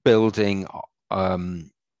 building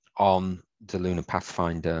on the Lunar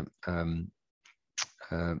Pathfinder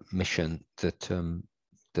mission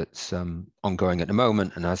that's ongoing at the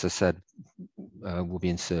moment, and as I said, will be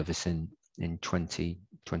in service in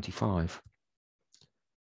 2025.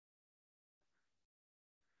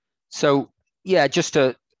 So yeah, just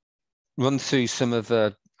to run through some of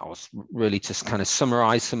the, really just kind of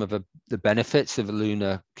summarize some of the benefits of a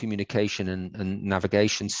lunar communication and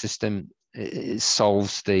navigation system. it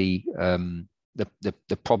solves the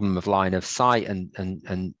problem of line of sight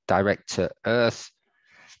and direct to Earth,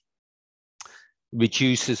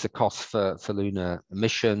 reduces the cost for lunar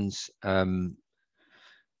missions,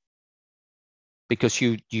 because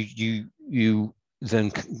you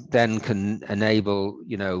then can enable,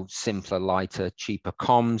 you know, simpler, lighter, cheaper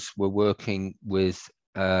comms. We're working with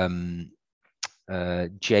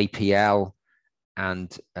JPL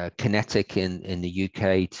and Kinetic in the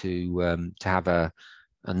UK to have a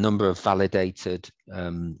number of validated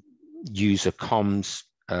user comms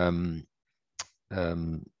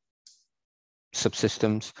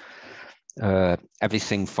subsystems,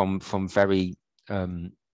 everything from very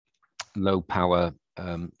low power,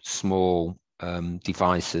 small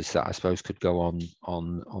devices that I suppose could go on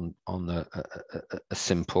a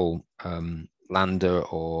simple lander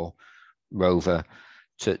or rover,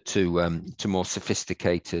 to more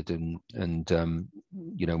sophisticated and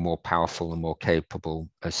you know, more powerful and more capable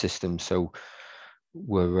systems. So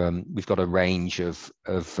we've got a range of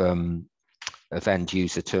end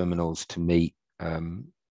user terminals to meet a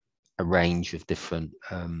range of different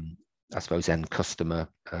I suppose end customer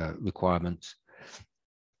requirements.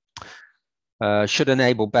 Should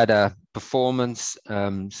enable better performance,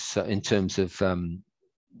 so in terms of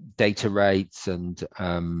data rates and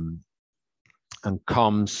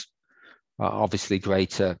comms, obviously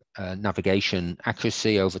greater navigation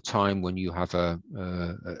accuracy over time when you have a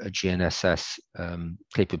GNSS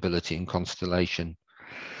capability and constellation.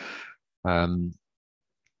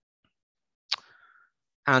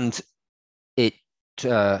 And it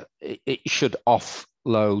should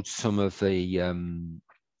offload some of the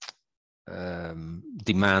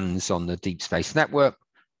demands on the deep space network,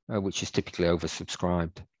 which is typically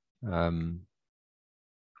oversubscribed.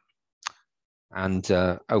 And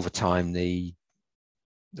over time, the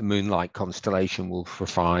Moonlight constellation will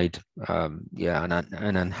provide yeah,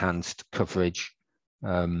 an enhanced coverage,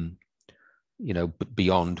 you know,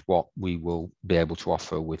 beyond what we will be able to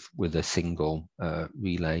offer with a single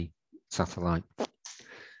relay satellite.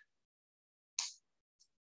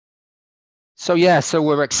 So yeah, so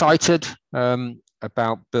we're excited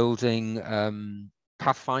about building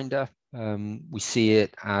Pathfinder. We see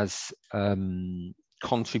it as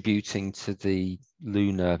contributing to the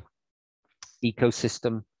lunar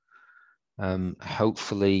ecosystem,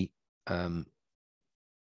 hopefully,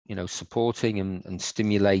 you know, supporting and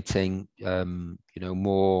stimulating, you know,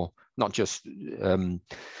 more, not just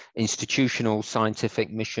institutional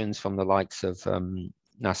scientific missions from the likes of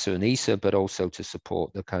NASA and ESA, but also to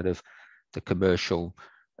support the kind of the commercial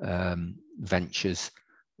ventures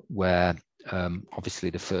where obviously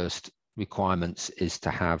the first requirements is to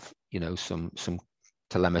have, you know, some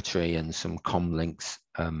telemetry and some comm links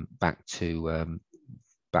back to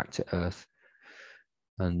Earth.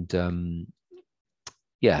 And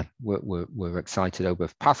yeah, we're excited over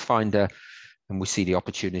Pathfinder, and we see the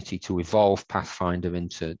opportunity to evolve Pathfinder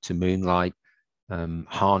into Moonlight,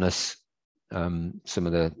 harness some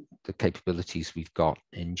of the capabilities we've got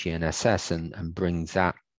in GNSS and bring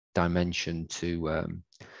that dimension to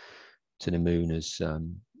the moon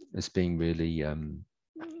as being really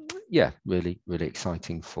yeah, really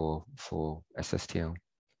exciting for SSTL.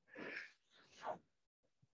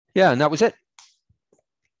 Yeah, and that was it.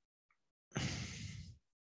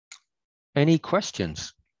 Any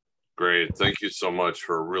questions? Great, thank you so much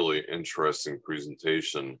for a really interesting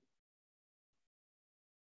presentation.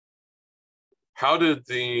 How did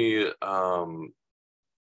the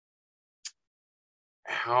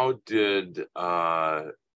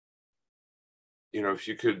you know, if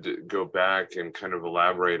you could go back and kind of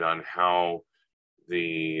elaborate on how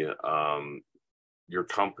the your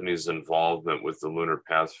company's involvement with the Lunar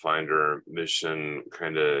Pathfinder mission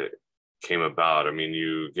kind of came about. I mean,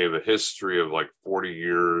 you gave a history of like 40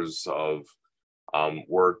 years of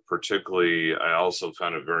work. Particularly, I also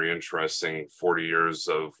found it very interesting, 40 years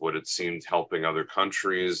of what it seemed helping other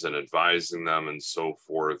countries and advising them and so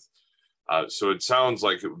forth. So it sounds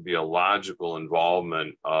like it would be a logical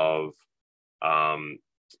involvement of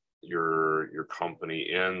your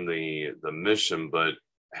company in the mission, but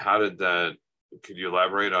how did that, could you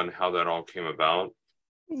elaborate on how that all came about?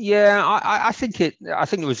 Yeah, I think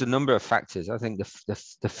there was a number of factors. I think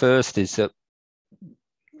the first is that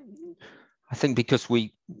I think because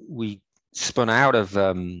we spun out of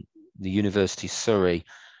the University of Surrey,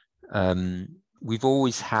 we've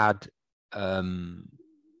always had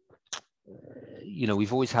you know,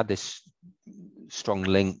 we've always had this strong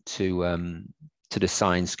link to the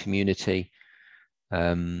science community,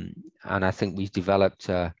 and I think we've developed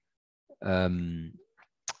a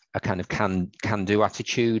a kind of can-do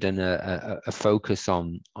attitude and a focus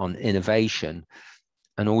on innovation,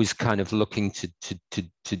 and always kind of looking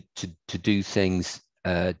to do things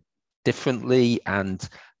differently, and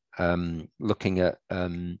looking at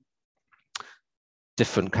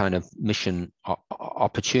different kind of mission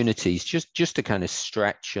opportunities, just to kind of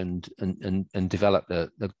stretch and develop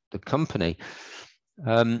the company.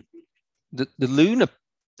 The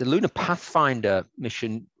Lunar Pathfinder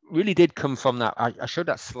mission really did come from that. I showed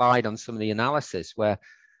that slide on some of the analysis where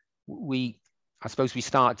I suppose we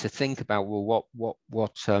started to think about, well,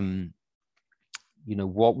 what you know,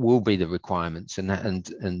 what will be the requirements and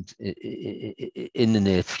in the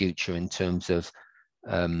near future in terms of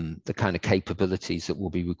the kind of capabilities that will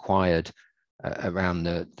be required around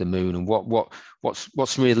the moon, and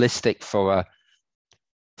what's realistic for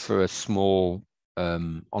a small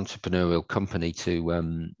entrepreneurial company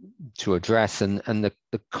to address, and the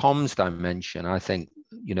comms dimension, I think,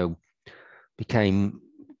 you know, became,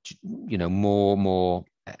 you know, more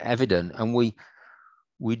evident, and we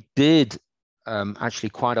did actually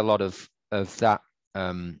quite a lot of that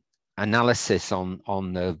analysis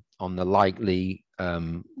on the likely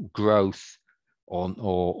growth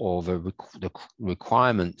or the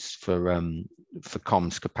requirements for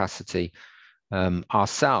comms capacity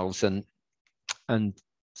ourselves, and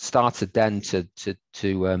started then to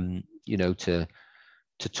you know, to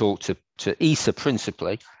talk to ESA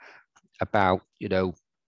principally about, you know,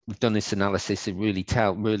 we've done this analysis. It really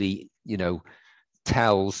you know,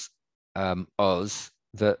 tells us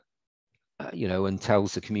that you know, and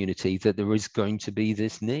tells the community that there is going to be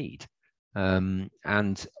this need, and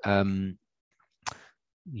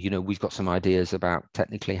you know, we've got some ideas about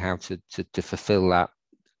technically how to fulfill that,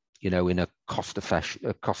 you know, in a cost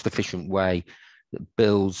efficient way that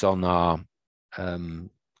builds on our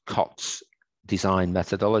COTS design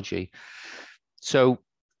methodology. So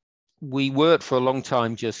we worked for a long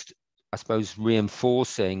time, just, I suppose,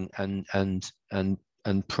 reinforcing and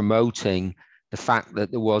promoting the fact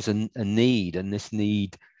that there was a need, and this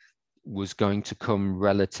need was going to come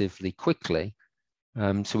relatively quickly.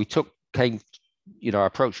 So you know, our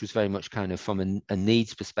approach was very much kind of from a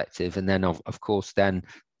needs perspective, and then of course then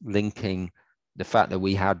linking the fact that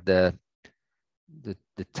we had the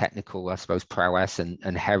technical, I suppose, prowess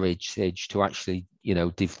and heritage to actually, you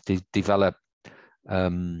know, develop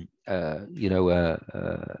you know,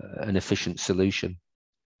 an efficient solution.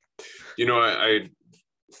 You know,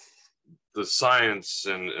 the science,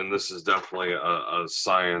 and this is definitely a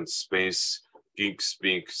science space geek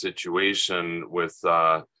speak situation with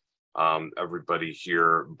everybody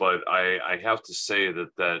here, but I have to say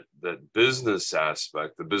that business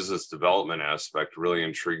aspect, the business development aspect, really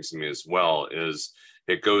intrigues me as well. Is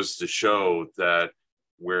it goes to show that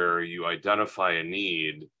where you identify a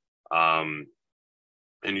need, and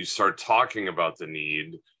you start talking about the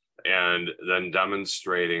need, and then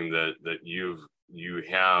demonstrating that you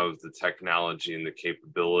have the technology and the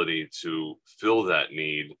capability to fill that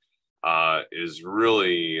need, is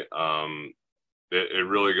really it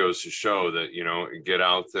really goes to show that, you know, get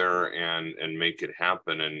out there and make it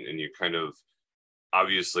happen. And you kind of,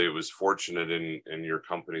 obviously it was fortunate in your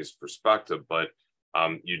company's perspective, but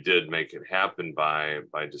you did make it happen by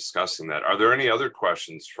discussing that. Are there any other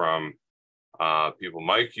questions from people?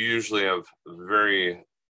 Mike, you usually have very,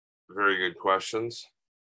 very good questions.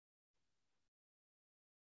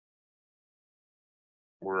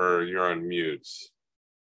 Where you're on mute.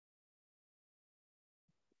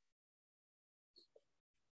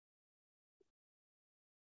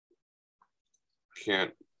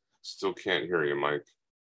 Still can't hear you, Mike.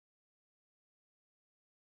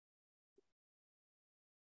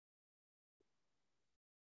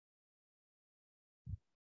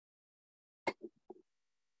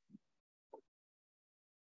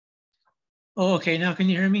 Oh, okay. Now can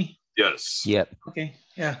you hear me? Yes. Yep. Okay.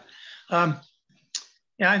 Yeah.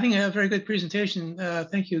 Yeah, I think a very good presentation.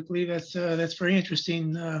 Thank you, Clive. That's very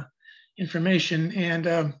interesting information.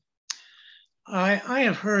 And I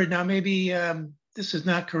have heard, now maybe this is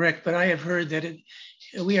not correct, but I have heard that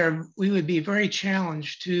we would be very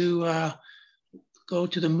challenged to go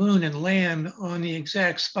to the moon and land on the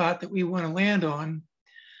exact spot that we want to land on.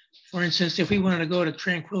 For instance, if we wanted to go to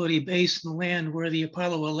Tranquility Base and land where the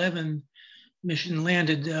Apollo 11 mission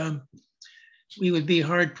landed, we would be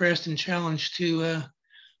hard pressed and challenged to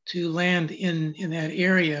land in that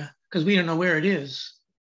area, because we don't know where it is.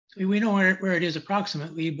 We know where it is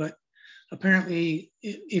approximately, but apparently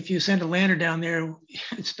if you send a lander down there,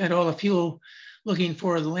 it spent all the fuel looking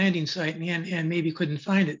for the landing site and maybe couldn't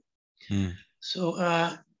find it. So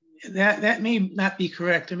that may not be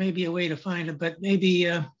correct. There may be a way to find it, but maybe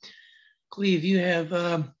Clive, you have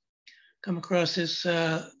come across this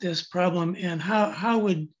this problem, and how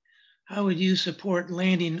would you support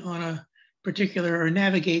landing on a particular, or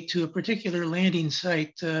navigate to a particular landing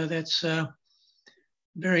site that's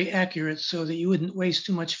very accurate, so that you wouldn't waste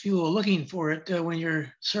too much fuel looking for it when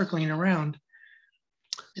you're circling around?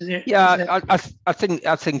 I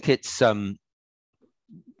think it's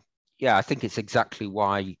I think it's exactly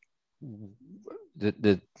why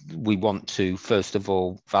we want to first of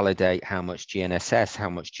all validate how much GNSS, how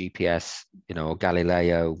much GPS, or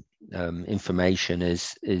Galileo information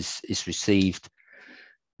is received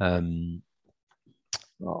on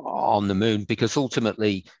the moon, because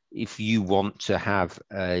ultimately, if you want to have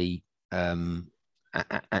an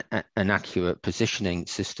accurate positioning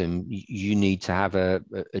system, you need to have a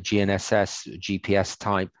GNSS, GPS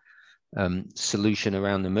type solution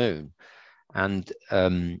around the moon, and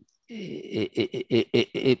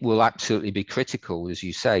it will absolutely be critical, as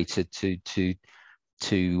you say, to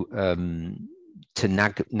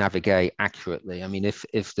navigate accurately. I mean, if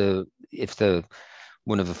the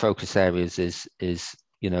one of the focus areas is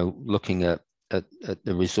looking at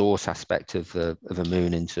the resource aspect of a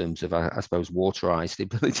moon in terms of, I suppose, water ice, the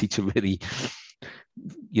ability to really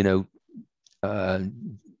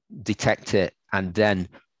detect it and then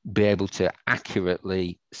be able to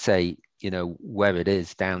accurately say where it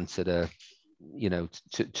is down to the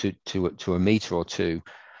to a meter or two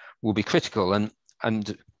will be critical, and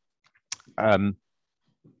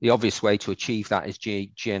the obvious way to achieve that is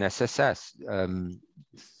GNSS.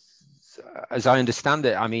 As I understand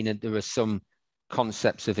it, I mean, there are some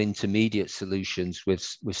concepts of intermediate solutions with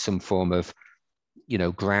some form of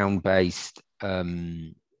ground-based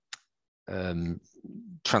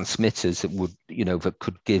transmitters that would that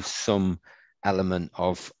could give some element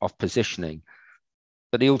of positioning,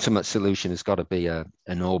 but the ultimate solution has got to be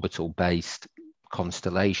an orbital based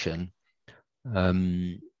constellation,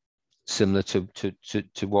 similar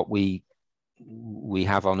to what we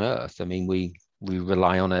have on Earth. I mean, we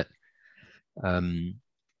rely on it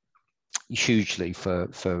hugely for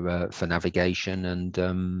navigation, and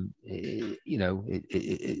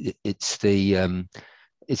it's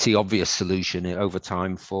the obvious solution over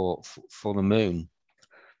time for the moon.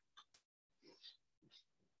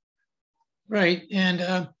 Right, and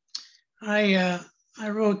I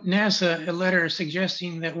wrote NASA a letter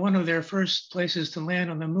suggesting that one of their first places to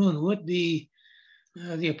land on the moon would be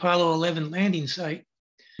the Apollo 11 landing site,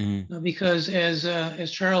 because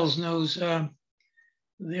as Charles knows,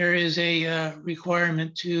 there is a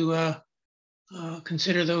requirement to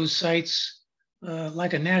consider those sites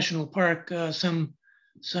like a national park, some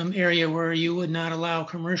area where you would not allow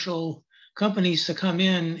commercial companies to come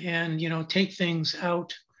in and take things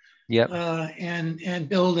out. Yep. And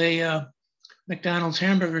build a McDonald's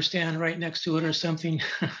hamburger stand right next to it or something.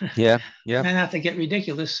 Yeah. Not to get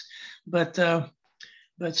ridiculous, but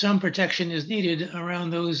some protection is needed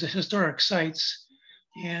around those historic sites.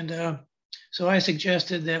 And so I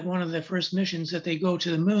suggested that one of the first missions that they go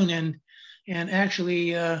to the moon and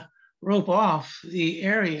actually rope off the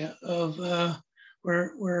area of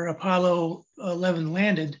where Apollo 11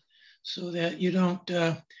 landed, so that you don't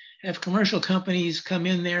have commercial companies come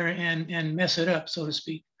in there and mess it up, so to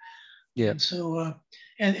speak. Yeah. And so,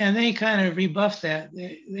 and they kind of rebuffed that.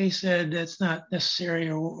 They said that's not necessary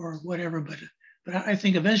or whatever, but I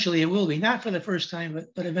think eventually it will be, not for the first time,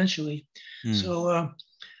 but eventually. So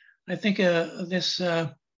I think this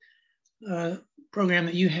program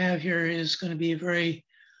that you have here is going to be very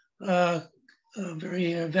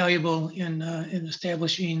valuable in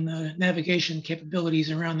establishing navigation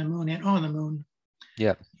capabilities around the moon and on the moon.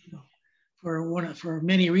 Yeah. For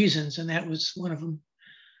many reasons, and that was one of them.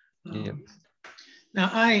 Yeah. Now,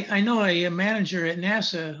 I know a manager at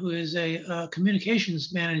NASA who is a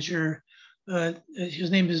communications manager. His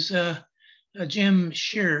name is Jim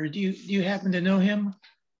Shearer. Do you happen to know him?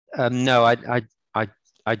 No, I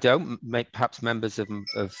don't. Perhaps members of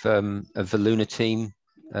the Lunar team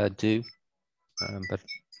do, but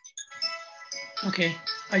okay.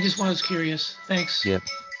 I just was curious. Thanks. Yeah.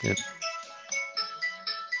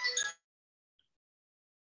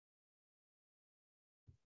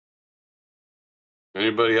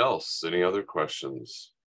 Anybody else? Any other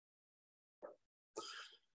questions?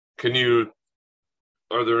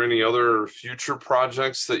 Are there any other future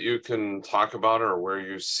projects that you can talk about, or where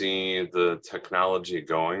you see the technology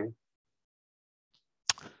going?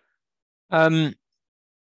 As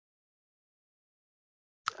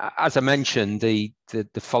I mentioned, the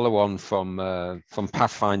follow-on from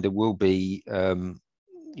Pathfinder will be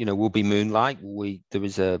will be Moonlight. There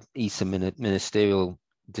is a ESA ministerial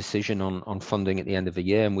decision on funding at the end of the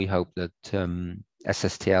year, and we hope that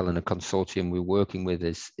SSTL and a consortium we're working with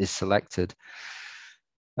is selected.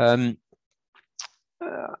 I'd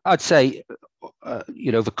say,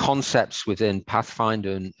 the concepts within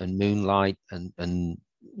Pathfinder and Moonlight and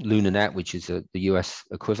LunarNet, which is the US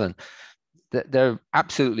equivalent, they're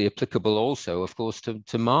absolutely applicable also, of course,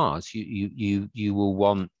 to Mars. You will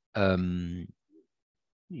want, a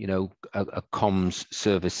comms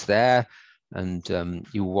service there, and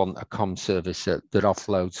you want a comms service that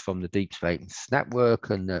offloads from the deep space network,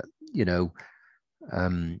 and that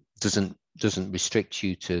doesn't restrict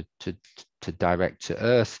you to direct to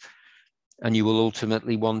Earth. And you will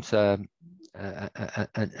ultimately want a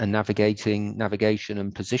navigation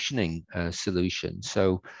and positioning solution.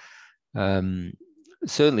 So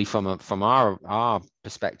certainly from our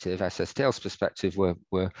perspective, SSTL's perspective, we're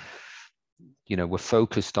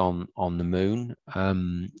focused on the moon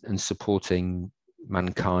and supporting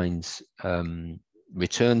mankind's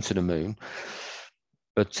return to the moon.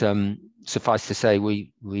 But suffice to say,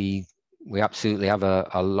 we absolutely have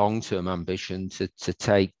a long-term ambition to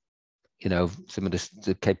take, some of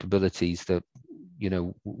the capabilities that,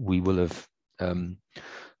 we will have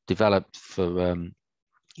developed for, on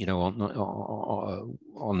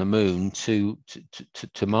the moon to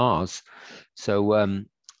Mars. So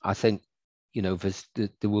I think, there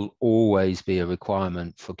will always be a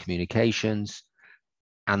requirement for communications,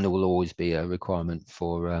 and there will always be a requirement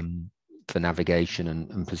for navigation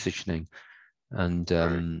and positioning, and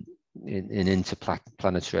in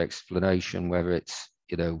interplanetary exploration, whether it's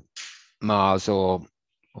Mars or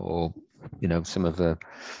some of the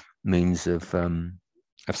moons of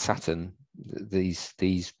Saturn.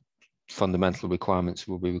 These fundamental requirements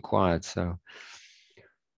will be required. So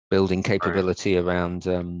building capability around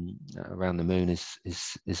the moon is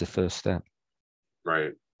a first step.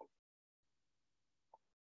 Right.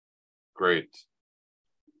 Great.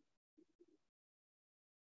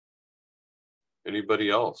 Anybody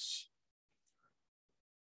else?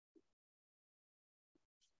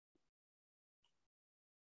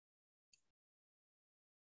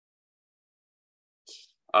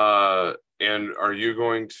 And are you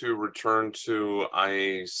going to return to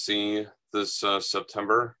IAC this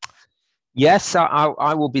September? Yes,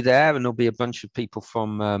 I will be there, and there'll be a bunch of people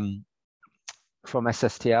from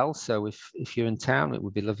SSTL. So if you're in town, it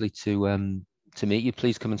would be lovely to meet you.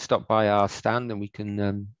 Please come and stop by our stand, and we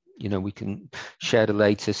can we can share the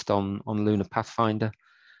latest on Lunar Pathfinder.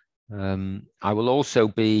 I will also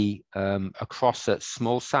be across at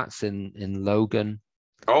SmallSats in Logan.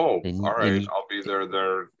 Oh, all right. I'll be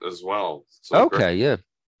there as well. So okay, great. Yeah.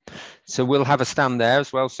 So we'll have a stand there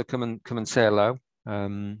as well. So come and say hello.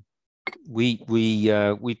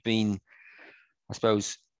 We've been, I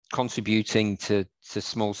suppose, contributing to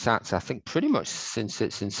SmallSats, I think, pretty much since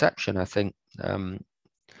its inception. I think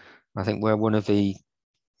we're one of the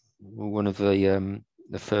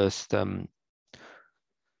first, I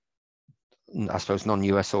suppose,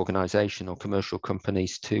 non-US organization or commercial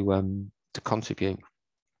companies to contribute.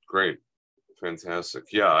 Great.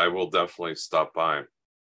 Fantastic. Yeah, I will definitely stop by.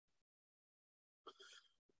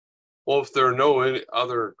 Well, if there are no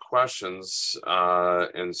other questions,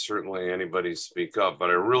 and certainly anybody speak up, but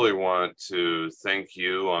I really want to thank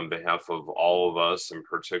you on behalf of all of us, and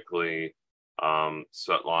particularly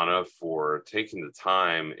Svetlana, for taking the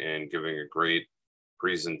time and giving a great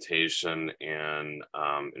presentation and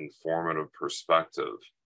informative perspective.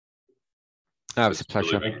 Oh, it's a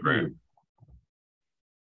pleasure. Really been great.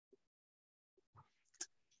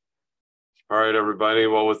 All right, everybody.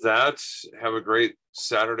 Well, with that, have a great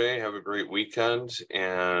Saturday, have a great weekend,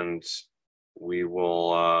 and we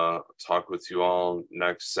will talk with you all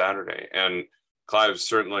next Saturday. And Clive,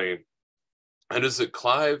 certainly, and is it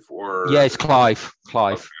Clive or? Yeah, it's Clive.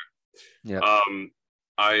 Clive. Okay. Yeah.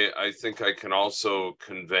 I think I can also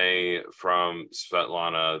convey from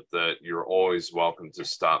Svetlana that you're always welcome to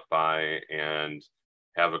stop by and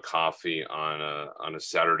have a coffee on a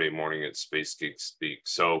Saturday morning at SpaceGeekSpeak.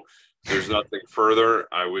 So if there's nothing further,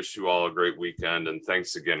 I wish you all a great weekend, and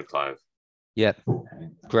thanks again, Clive. Yeah,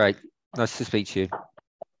 great. Nice to speak to you.